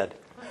graveyard dead.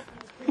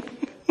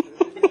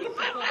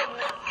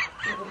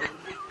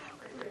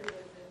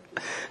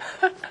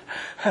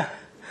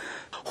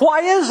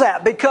 Why is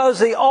that? Because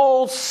the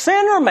old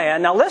sinner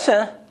man, now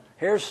listen,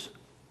 here's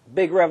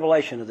big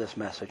revelation of this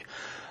message.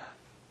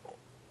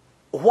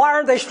 Why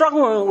aren't they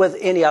struggling with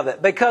any of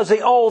it? Because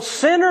the old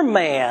sinner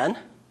man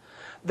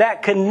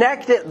that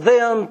connected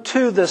them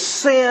to the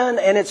sin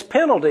and its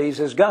penalties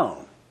is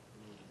gone.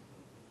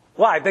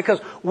 Why? Because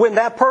when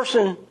that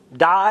person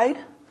died,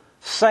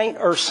 saint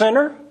or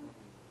sinner,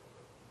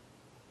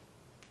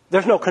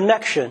 there's no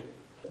connection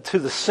to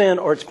the sin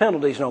or its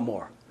penalties no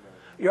more.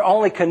 You're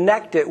only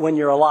connected when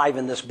you're alive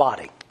in this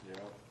body.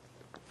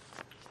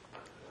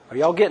 Are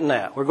y'all getting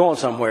that? We're going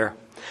somewhere.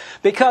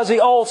 Because the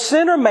old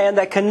sinner man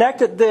that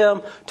connected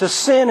them to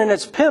sin and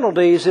its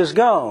penalties is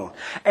gone.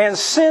 And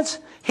since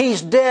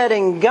he's dead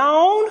and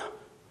gone,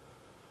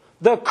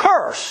 the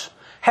curse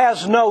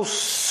has no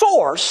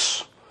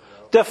source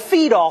to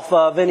feed off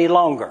of any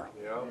longer.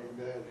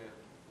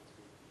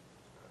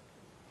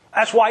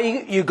 That's why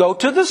you go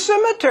to the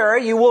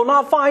cemetery, you will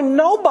not find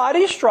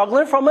nobody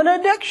struggling from an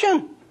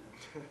addiction.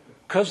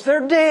 Because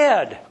they're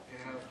dead.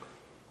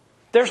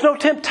 There's no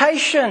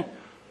temptation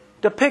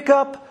to pick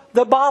up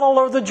the bottle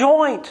or the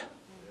joint.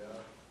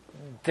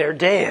 They're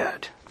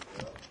dead.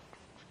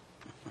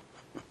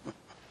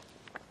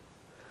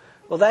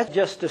 Well, that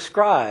just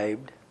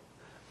described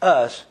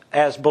us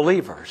as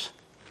believers.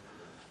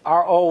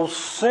 Our old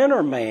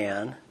sinner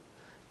man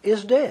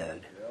is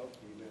dead.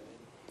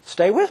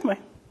 Stay with me.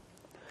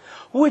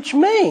 Which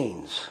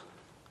means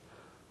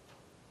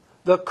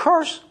the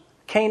curse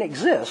can't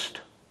exist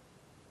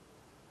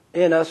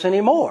in us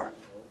anymore.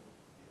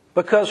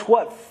 Because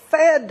what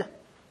fed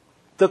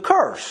the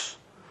curse,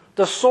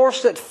 the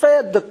source that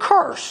fed the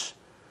curse,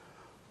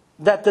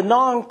 that the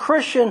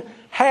non-Christian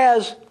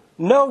has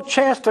no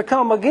chance to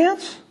come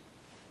against,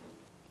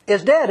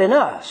 is dead in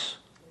us.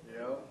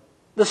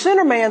 The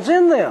sinner man's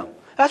in them.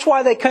 That's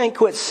why they can't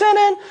quit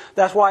sinning.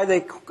 That's why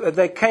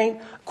they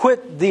can't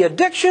quit the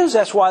addictions.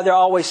 That's why they're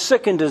always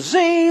sick and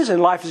disease,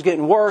 and life is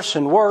getting worse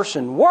and worse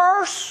and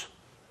worse.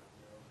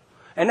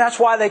 And that's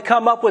why they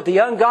come up with the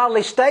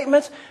ungodly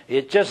statements.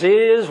 It just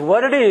is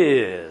what it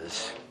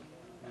is.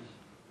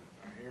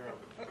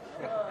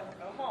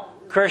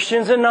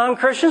 Christians and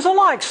non-Christians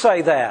alike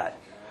say that.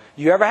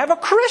 You ever have a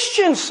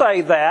Christian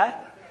say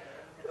that,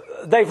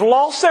 they've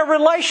lost their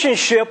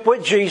relationship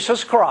with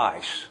Jesus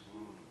Christ.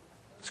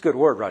 It's a good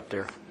word right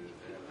there.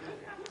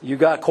 You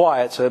got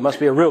quiet, so it must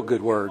be a real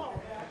good word.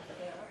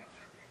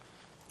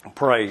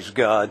 Praise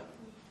God.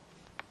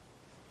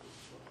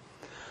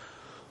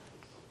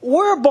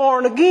 We're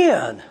born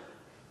again.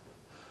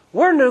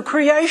 We're new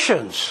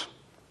creations.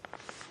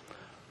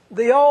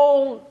 The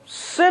old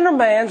sinner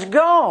man's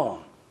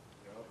gone.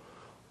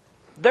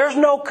 There's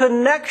no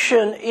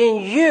connection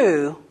in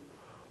you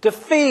to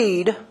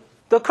feed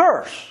the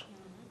curse.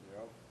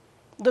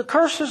 The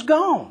curse is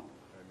gone.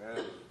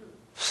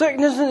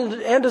 Sickness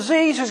and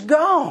disease is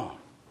gone.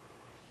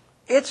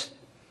 It's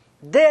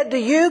dead to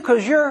you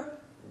because you're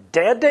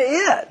dead to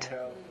it.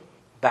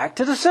 Back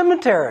to the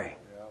cemetery.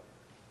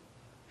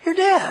 You're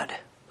dead.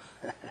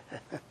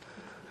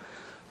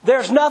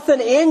 There's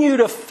nothing in you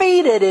to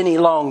feed it any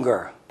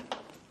longer.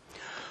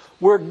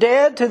 We're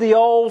dead to the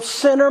old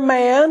sinner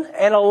man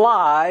and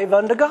alive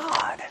unto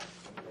God.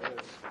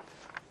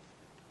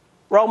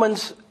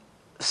 Romans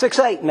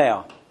 6:8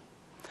 now.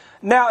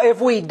 Now if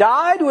we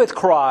died with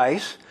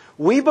Christ,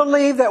 we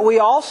believe that we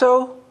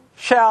also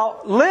shall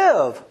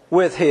live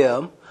with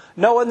him,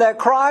 knowing that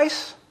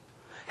Christ,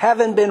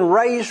 having been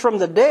raised from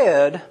the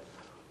dead,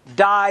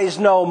 dies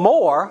no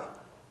more.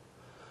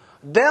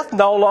 Death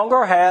no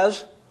longer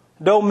has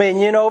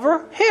dominion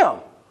over him.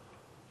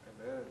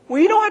 Amen. Well,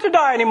 you don't have to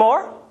die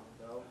anymore.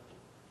 No.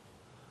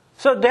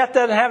 So death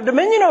doesn't have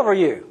dominion over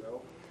you.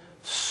 No.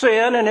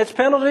 Sin and its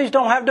penalties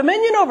don't have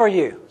dominion over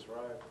you. That's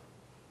right.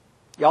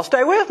 Y'all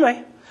stay with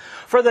me.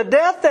 For the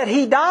death that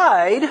he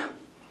died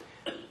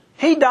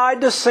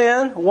to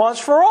sin once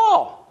for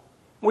all.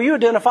 Well, you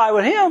identify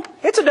with him,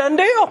 it's a done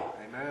deal.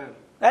 Amen.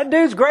 That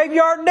dude's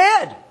graveyard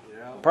dead.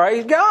 Yeah.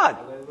 Praise God.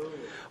 Hallelujah.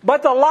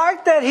 But the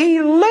life that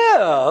he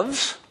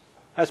lives,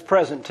 that's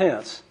present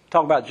tense,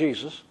 talking about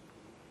Jesus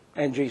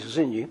and Jesus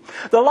in you.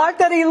 The life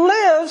that he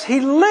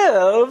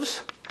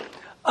lives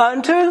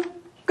unto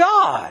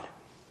God.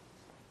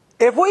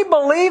 If we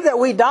believe that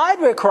we died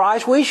with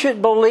Christ, we should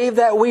believe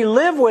that we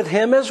live with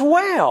him as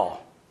well.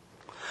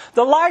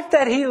 The life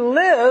that he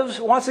lives,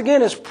 once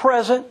again, is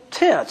present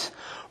tense.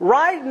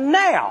 Right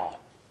now,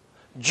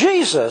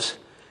 Jesus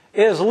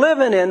is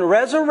living in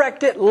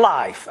resurrected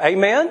life.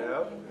 Amen?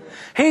 Yep.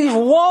 He's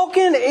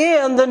walking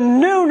in the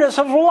newness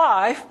of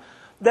life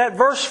that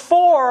verse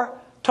 4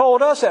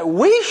 told us that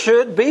we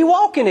should be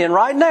walking in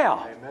right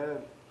now. Amen?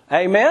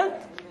 Amen?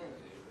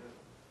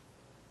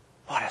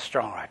 Oh, that's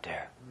strong right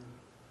there.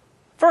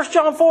 1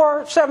 John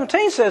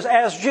 4:17 says,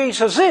 as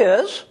Jesus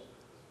is,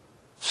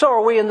 so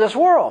are we in this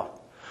world.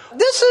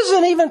 This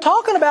isn't even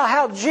talking about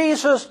how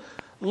Jesus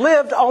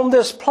lived on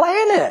this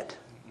planet.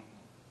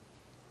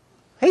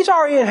 He's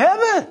already in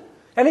heaven.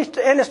 And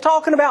it's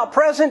talking about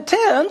present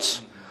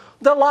tense,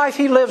 the life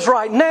he lives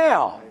right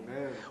now.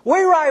 Amen.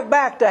 We're right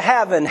back to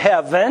having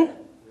heaven,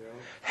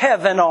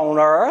 heaven on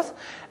earth,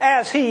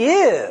 as he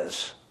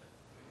is.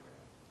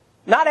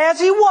 Not as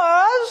he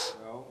was.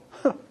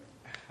 No.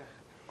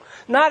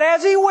 Not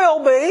as he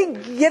will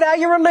be. Get out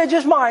of your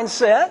religious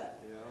mindset.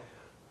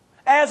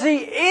 As he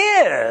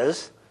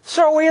is,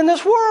 so are we in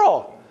this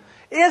world.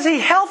 Is he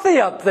healthy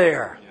up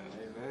there?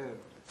 Amen.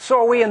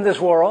 So are we in this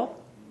world.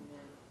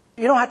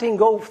 You don't have to even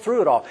go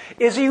through it all.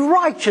 Is he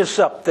righteous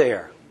up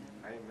there?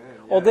 Amen.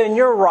 Yes. Well, then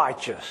you're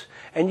righteous.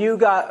 And you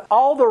got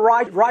all the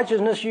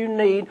righteousness you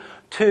need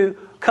to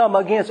come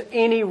against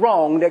any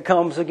wrong that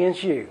comes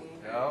against you.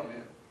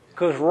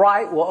 Because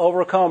right will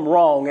overcome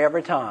wrong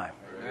every time.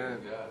 Amen.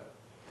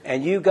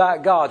 And you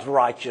got God's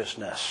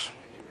righteousness.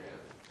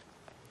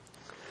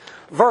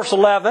 Verse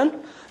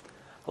 11,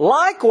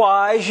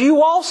 likewise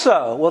you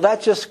also. Well,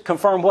 that just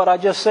confirmed what I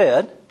just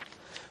said.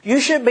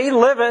 You should be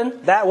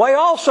living that way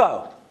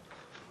also.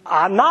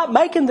 I'm not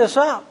making this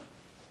up.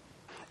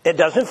 It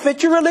doesn't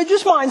fit your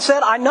religious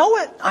mindset. I know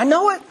it. I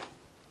know it.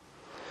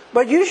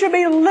 But you should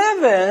be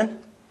living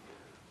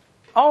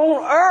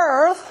on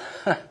earth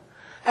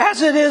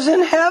as it is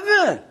in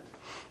heaven.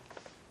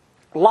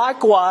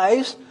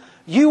 Likewise,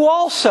 you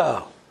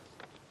also.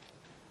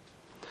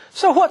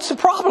 So what's the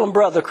problem,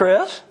 Brother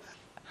Chris?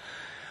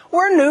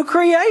 We're new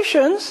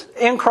creations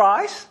in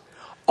Christ.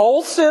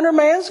 Old sinner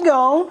man's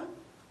gone.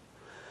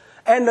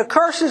 And the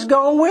curse is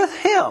gone with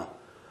him.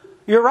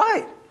 You're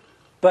right.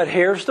 But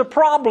here's the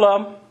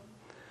problem.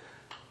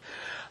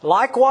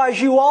 Likewise,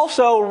 you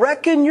also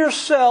reckon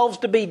yourselves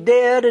to be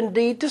dead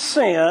indeed to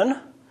sin,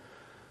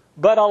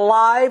 but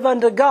alive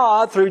unto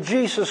God through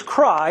Jesus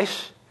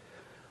Christ,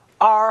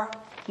 our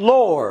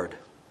Lord.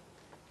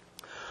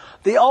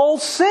 The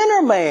old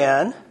sinner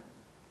man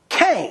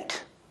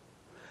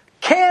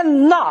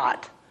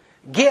cannot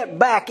get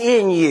back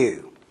in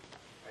you.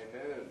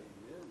 Amen.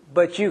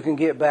 But you can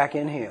get back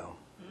in him.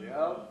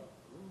 Yep.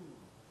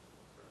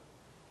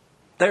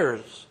 There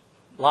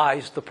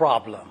lies the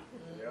problem.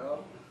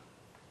 Yep.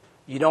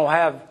 You don't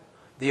have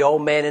the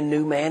old man and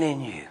new man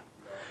in you.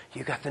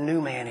 You got the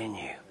new man in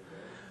you.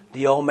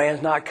 The old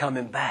man's not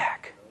coming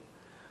back.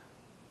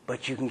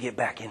 But you can get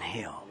back in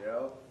him.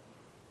 Yep.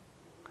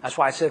 That's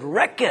why I said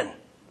reckon.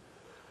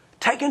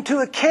 Take into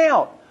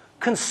account.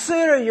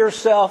 Consider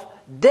yourself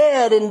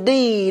dead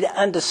indeed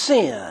unto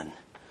sin,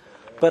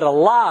 but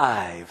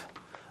alive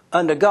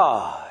unto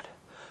God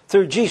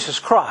through Jesus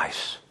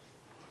Christ,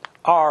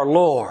 our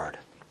Lord.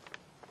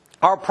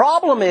 Our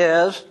problem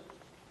is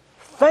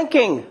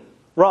thinking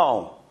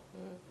wrong.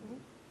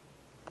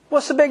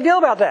 What's the big deal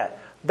about that?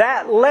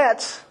 That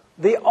lets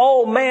the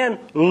old man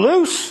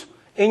loose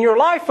in your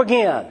life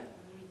again.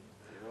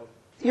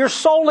 Your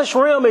soulish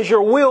realm is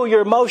your will,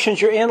 your emotions,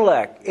 your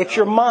intellect. It's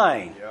your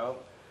mind.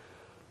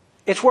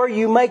 It's where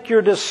you make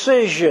your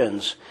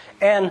decisions.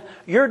 And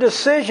your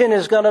decision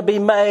is going to be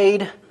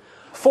made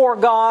for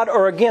God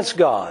or against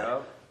God.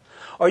 Yep.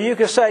 Or you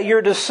could say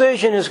your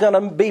decision is going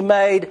to be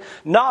made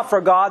not for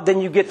God,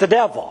 then you get the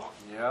devil.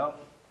 Yep.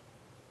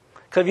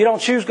 Because if you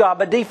don't choose God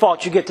by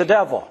default, you get the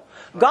devil.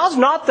 God's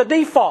not the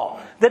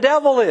default. The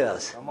devil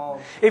is. Come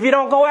on. If you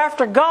don't go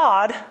after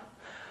God,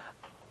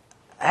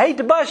 I hate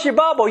to bust your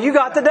bubble, you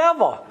got the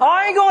devil. Oh,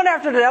 I ain't going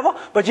after the devil,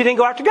 but you didn't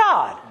go after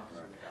God.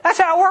 That's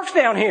how it works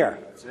down here.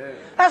 That's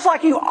it. That's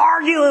like you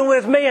arguing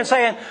with me and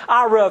saying,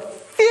 I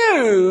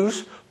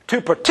refuse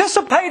to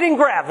participate in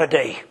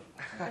gravity.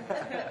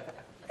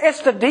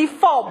 It's the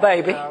default,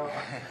 baby.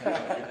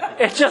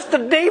 It's just the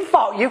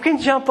default. You can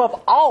jump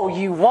up all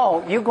you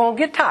want. You're going to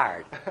get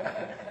tired.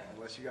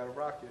 Unless you got a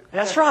rocket.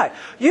 That's right.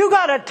 You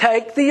got to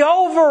take the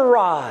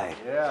override.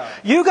 Yeah.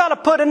 You got to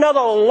put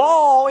another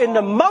law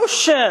into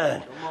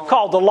motion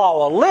called the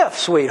law of lift,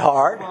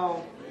 sweetheart. Come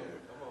on.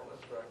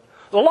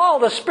 The law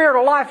of the Spirit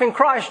of life in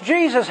Christ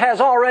Jesus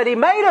has already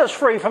made us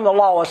free from the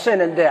law of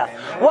sin and death.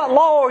 What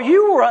law are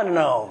you running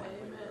on?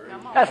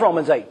 That's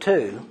Romans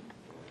 8:2.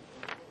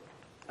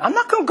 I'm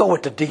not going to go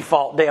with the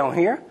default down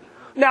here.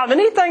 Now, the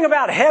neat thing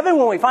about heaven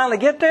when we finally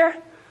get there,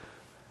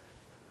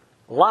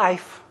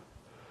 life,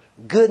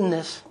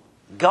 goodness,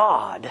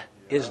 God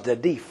is the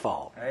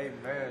default.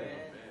 Amen.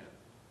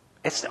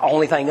 It's the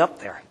only thing up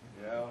there.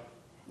 Yeah.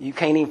 You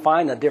can't even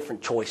find a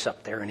different choice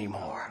up there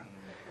anymore.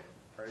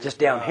 Just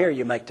down here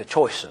you make the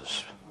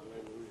choices.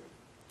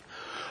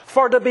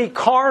 For to be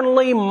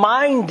carnally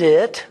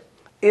minded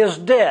is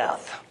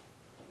death.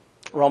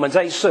 Romans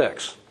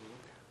 8:6.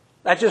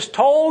 I just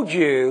told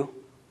you,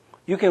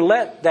 you can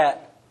let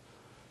that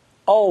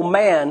old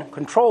man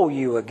control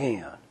you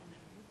again.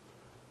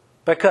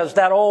 Because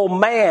that old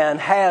man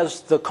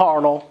has the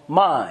carnal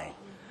mind.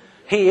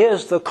 He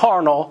is the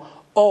carnal,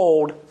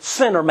 old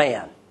sinner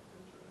man.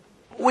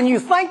 When you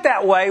think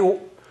that way,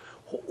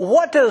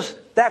 what does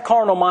that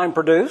carnal mind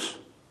produce?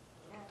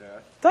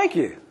 Death. Thank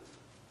you.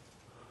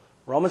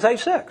 Romans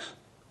 8:6.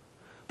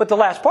 But the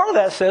last part of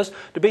that says,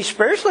 to be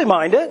spiritually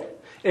minded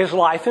is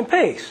life and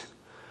peace.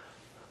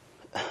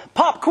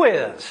 Pop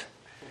quiz.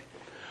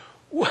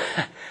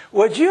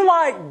 Would you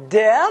like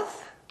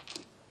death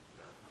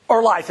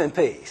or life and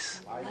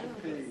peace? Life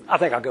and peace. I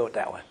think I'll go with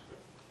that one.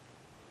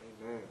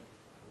 Amen.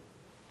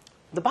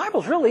 The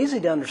Bible's real easy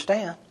to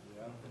understand.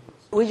 Yeah.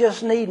 We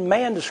just need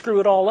man to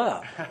screw it all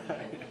up.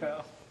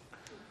 Yeah.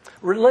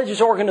 Religious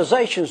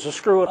organizations to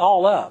screw it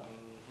all up.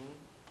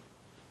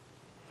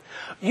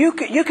 You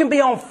can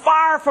be on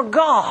fire for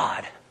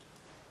God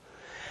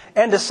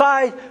and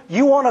decide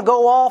you want to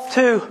go off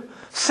to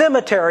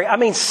seminary.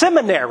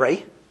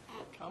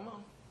 Come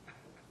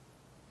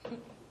on.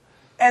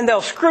 And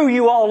they'll screw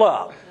you all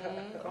up.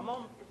 Come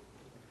on.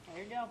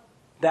 There you go.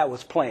 That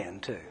was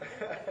planned too.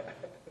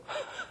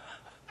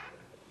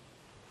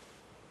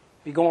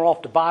 You're going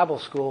off to Bible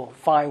school,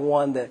 find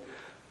one that,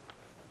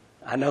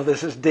 I know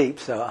this is deep,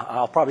 so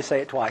I'll probably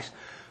say it twice,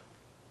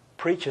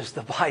 preaches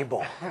the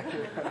Bible.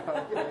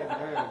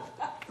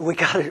 We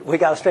got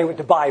to stay with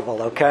the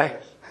Bible, okay?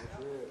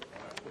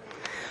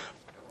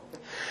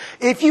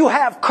 If you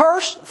have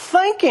cursed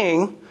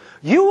thinking,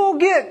 you will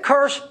get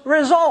cursed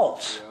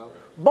results.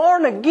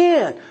 Born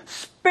again,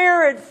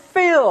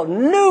 Spirit-filled,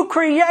 new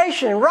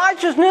creation,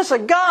 righteousness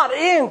of God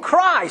in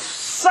Christ.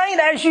 Saint,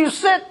 as you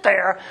sit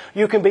there,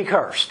 you can be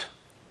cursed.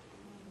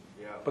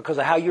 Because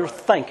of how you're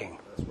thinking.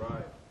 That's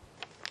right.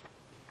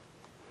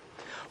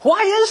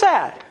 Why is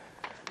that?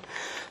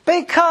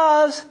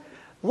 Because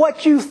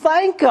what you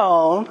think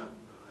on,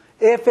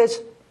 if it's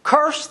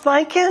cursed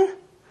thinking,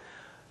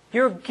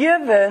 you're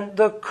giving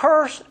the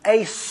curse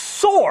a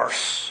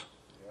source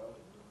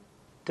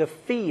to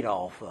feed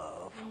off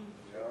of.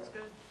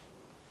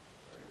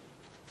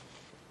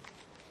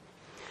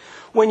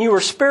 When you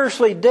were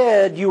spiritually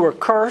dead, you were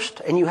cursed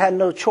and you had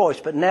no choice.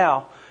 But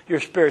now you're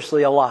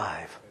spiritually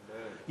alive.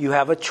 You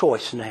have a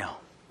choice now.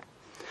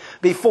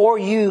 Before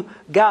you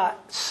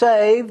got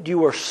saved, you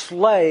were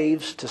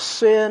slaves to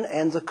sin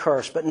and the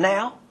curse. But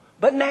now,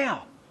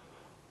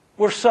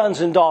 we're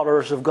sons and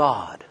daughters of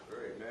God.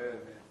 Amen.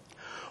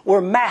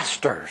 We're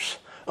masters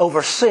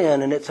over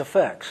sin and its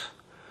effects.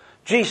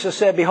 Jesus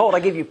said, behold, I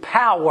give you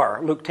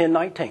power, Luke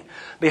 10:19.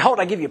 Behold,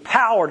 I give you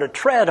power to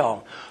tread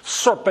on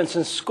serpents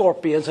and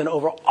scorpions and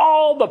over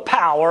all the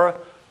power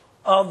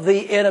of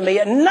the enemy.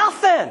 And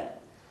nothing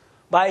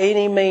by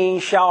any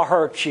means shall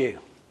hurt you.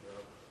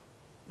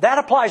 That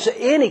applies to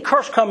any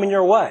curse coming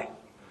your way.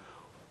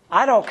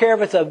 I don't care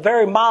if it's a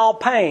very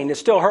mild pain, it's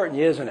still hurting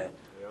you, isn't it?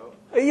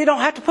 Yep. You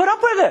don't have to put up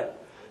with it.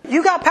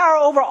 You got power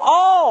over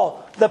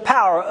all the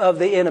power of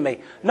the enemy.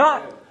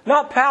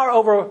 Not power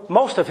over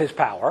most of his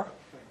power.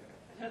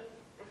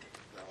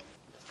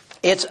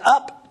 It's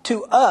up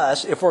to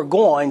us if we're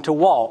going to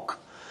walk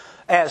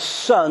as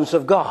sons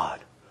of God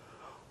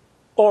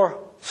or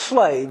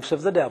slaves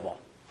of the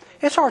devil.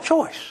 It's our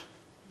choice.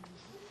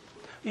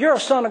 You're a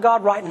son of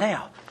God right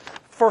now.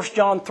 1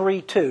 John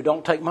 3:2.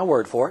 Don't take my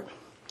word for it.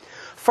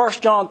 1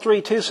 John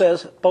 3:2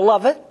 says,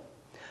 beloved,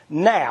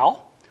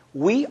 now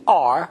we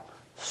are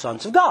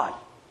sons of God.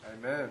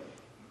 Amen.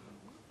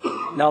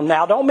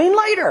 Now don't mean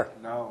later.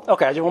 No.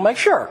 Okay, I just want to make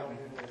sure.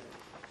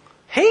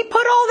 He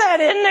put all that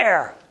in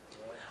there.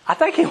 I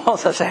think He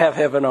wants us to have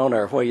heaven on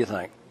earth. What do you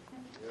think?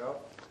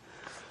 Yep.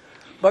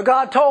 But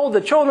God told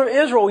the children of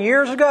Israel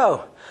years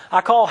ago,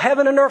 I call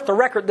heaven and earth to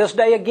record this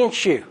day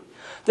against you,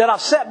 that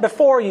I've set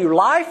before you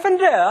life and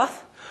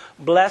death,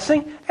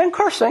 blessing and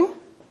cursing.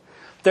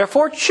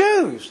 Therefore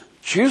choose.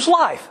 Choose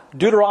life.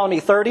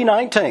 Deuteronomy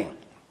 30:19.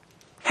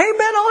 He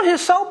been on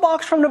his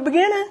soapbox from the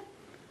beginning.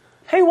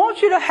 He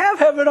wants you to have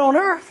heaven on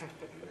earth.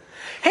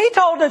 He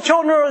told the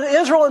children of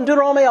Israel in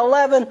Deuteronomy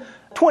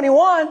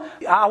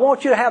 11:21, I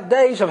want you to have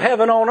days of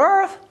heaven on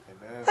earth.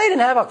 Amen. They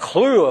didn't have a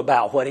clue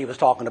about what He was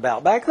talking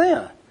about back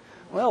then.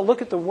 Well,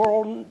 look at the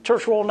world,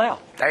 church world now.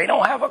 They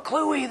don't have a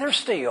clue either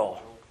still.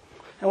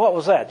 And what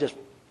was that? Just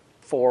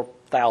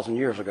 4,000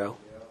 years ago.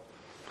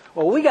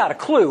 Well, we got a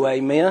clue,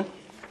 amen.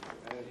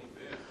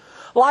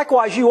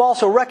 Likewise, you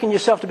also reckon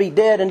yourself to be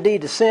dead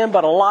indeed to sin,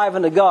 but alive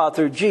unto God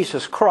through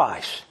Jesus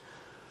Christ,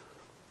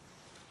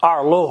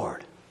 our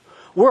Lord.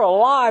 We're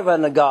alive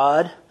unto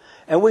God,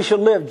 and we should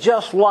live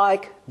just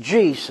like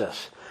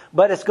Jesus.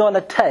 But it's going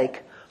to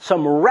take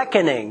some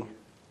reckoning,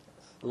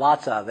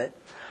 lots of it,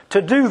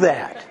 to do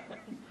that.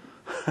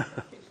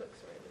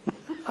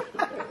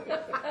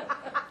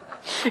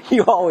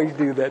 You always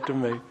do that to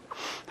me.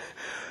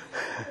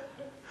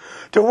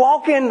 To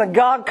walk in the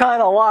God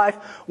kind of life,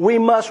 we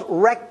must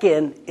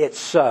reckon it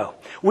so.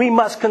 We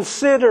must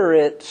consider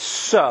it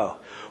so,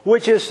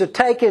 which is to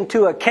take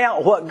into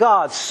account what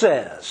God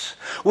says.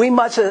 We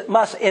must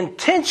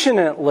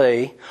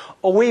intentionally,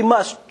 or we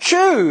must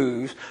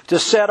choose to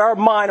set our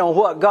mind on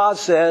what God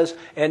says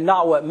and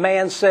not what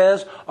man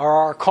says or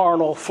our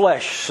carnal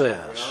flesh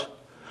says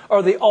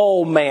or the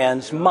old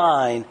man's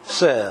mind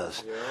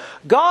says.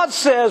 God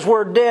says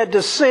we're dead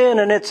to sin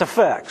and its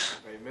effects.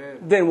 Amen.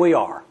 Then we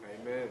are.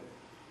 Amen.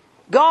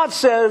 God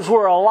says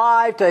we're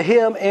alive to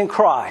Him in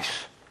Christ.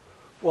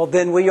 Well,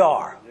 then we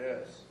are.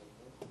 Yes.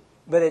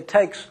 But it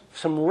takes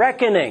some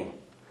reckoning,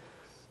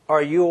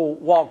 or you'll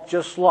walk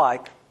just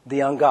like the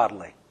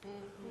ungodly.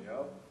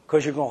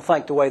 Because you're going to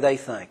think the way they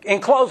think.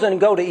 In closing,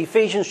 go to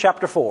Ephesians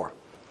chapter 4.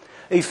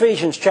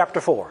 Ephesians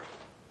chapter 4.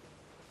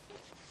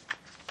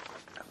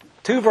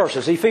 2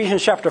 verses.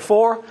 Ephesians chapter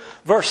 4,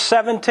 verse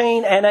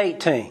 17 and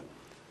 18.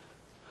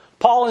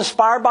 Paul,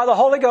 inspired by the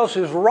Holy Ghost,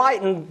 is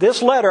writing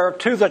this letter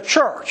to the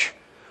church.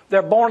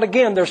 They're born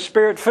again. They're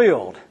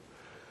Spirit-filled.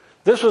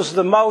 This was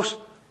the most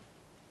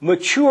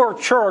mature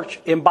church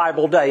in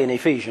Bible day in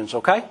Ephesians,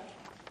 okay?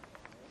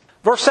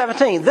 Verse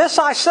 17. This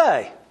I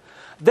say,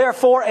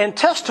 therefore, and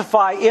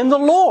testify in the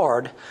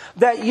Lord,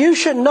 that you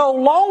should no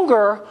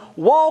longer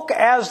walk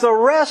as the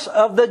rest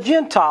of the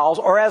Gentiles,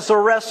 or as the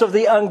rest of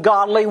the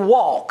ungodly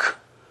walk,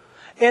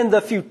 in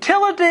the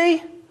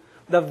futility,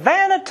 the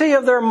vanity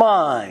of their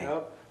mind.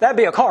 Yep. That'd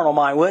be a carnal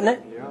mind, wouldn't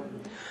it? Yep.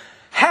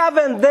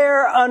 Having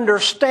their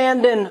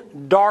understanding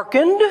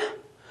darkened,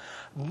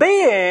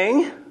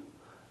 being,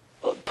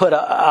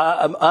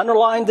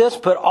 underline this,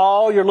 put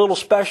all your little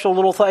special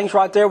little things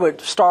right there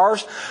with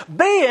stars,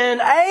 being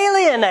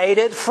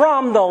alienated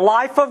from the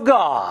life of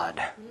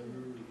God.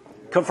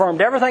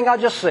 Confirmed everything I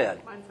just said.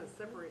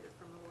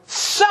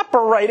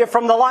 Separated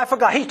from the life of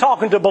God. He's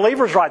talking to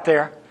believers right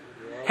there.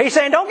 He's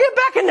saying, don't get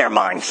back in their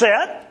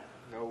mindset.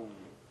 No.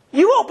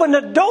 You open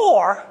the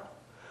door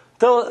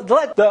to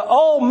let the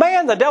old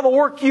man, the devil,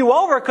 work you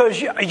over, because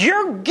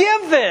you're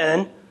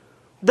giving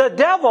the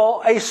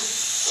devil a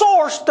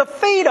source to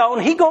feed on.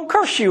 He's going to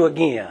curse you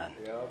again.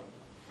 Yep.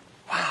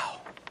 Wow.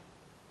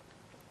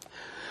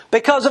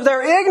 Because of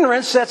their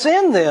ignorance that's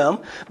in them,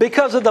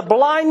 because of the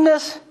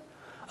blindness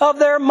of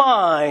their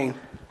mind.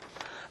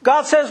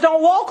 God says,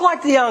 don't walk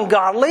like the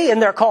ungodly in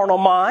their carnal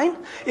mind.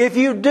 If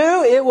you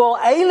do, it will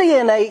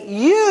alienate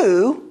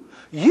you.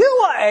 You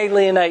will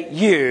alienate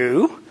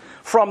you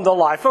from the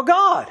life of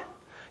God.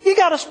 You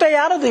got to stay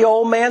out of the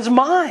old man's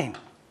mind.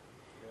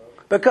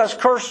 Because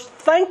cursed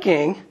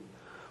thinking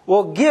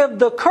will give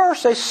the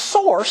curse a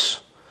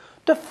source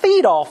to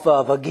feed off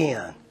of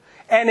again.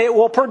 And it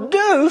will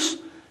produce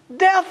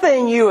death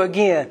in you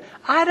again.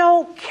 I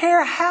don't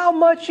care how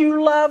much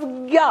you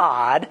love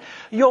God,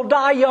 you'll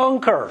die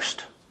young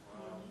cursed.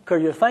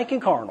 Because you're thinking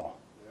carnal.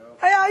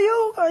 Hey,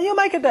 you'll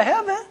make it to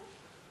heaven.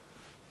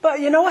 But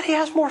you know what? He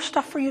has more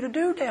stuff for you to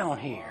do down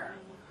here.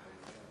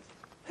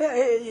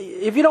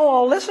 If you don't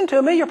want to listen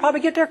to me, you'll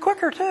probably get there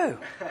quicker too.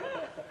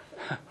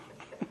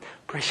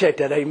 Appreciate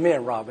that.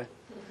 Amen, Robin.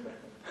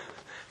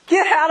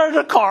 Get out of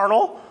the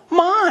carnal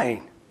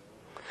mind.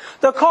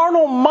 The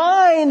carnal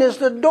mind is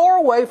the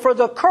doorway for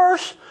the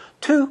curse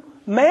to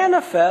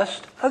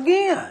manifest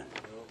again.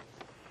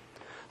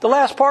 The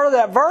last part of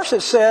that verse,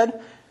 it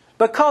said,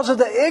 because of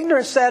the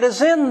ignorance that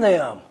is in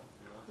them.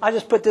 I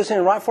just put this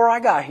in right before I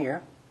got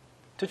here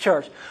to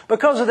church.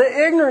 Because of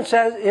the ignorance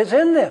that is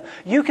in them.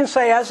 You can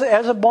say, as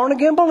a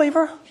born-again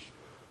believer,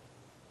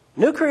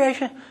 new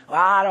creation, well,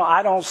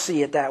 I don't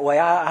see it that way.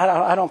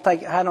 I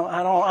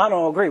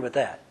don't agree with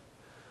that.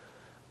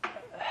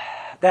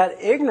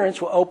 That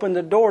ignorance will open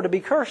the door to be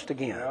cursed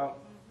again. Yeah,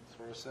 that's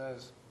what it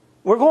says.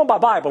 We're going by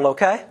Bible,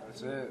 okay?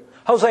 That's it.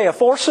 Hosea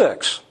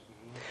 4:6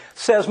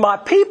 says, my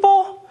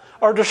people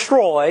are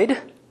destroyed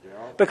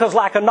because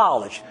lack of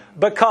knowledge,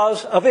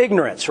 because of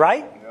ignorance,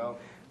 right?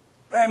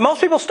 And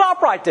most people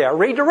stop right there.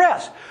 Read the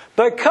rest.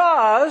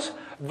 Because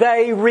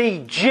they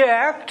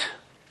reject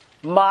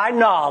my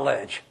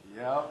knowledge.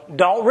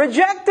 Don't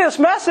reject this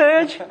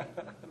message.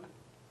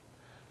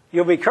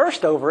 You'll be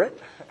cursed over it.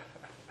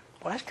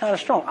 Well, that's kind of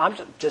strong.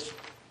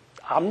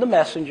 I'm the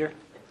messenger.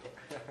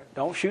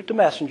 Don't shoot the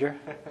messenger.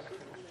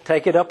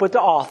 Take it up with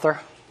the author.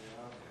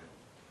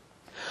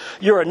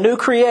 You're a new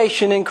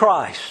creation in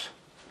Christ.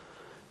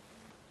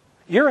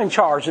 You're in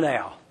charge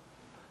now.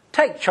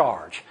 Take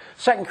charge.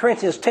 2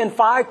 Corinthians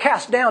 10:5,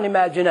 cast down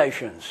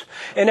imaginations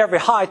and every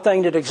high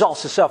thing that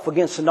exalts itself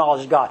against the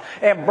knowledge of God,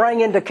 and bring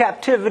into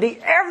captivity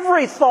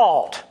every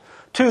thought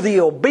to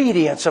the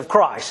obedience of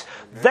Christ.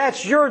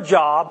 That's your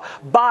job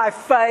by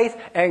faith,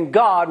 and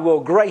God will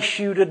grace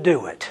you to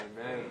do it.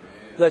 Amen.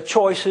 The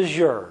choice is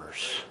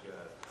yours.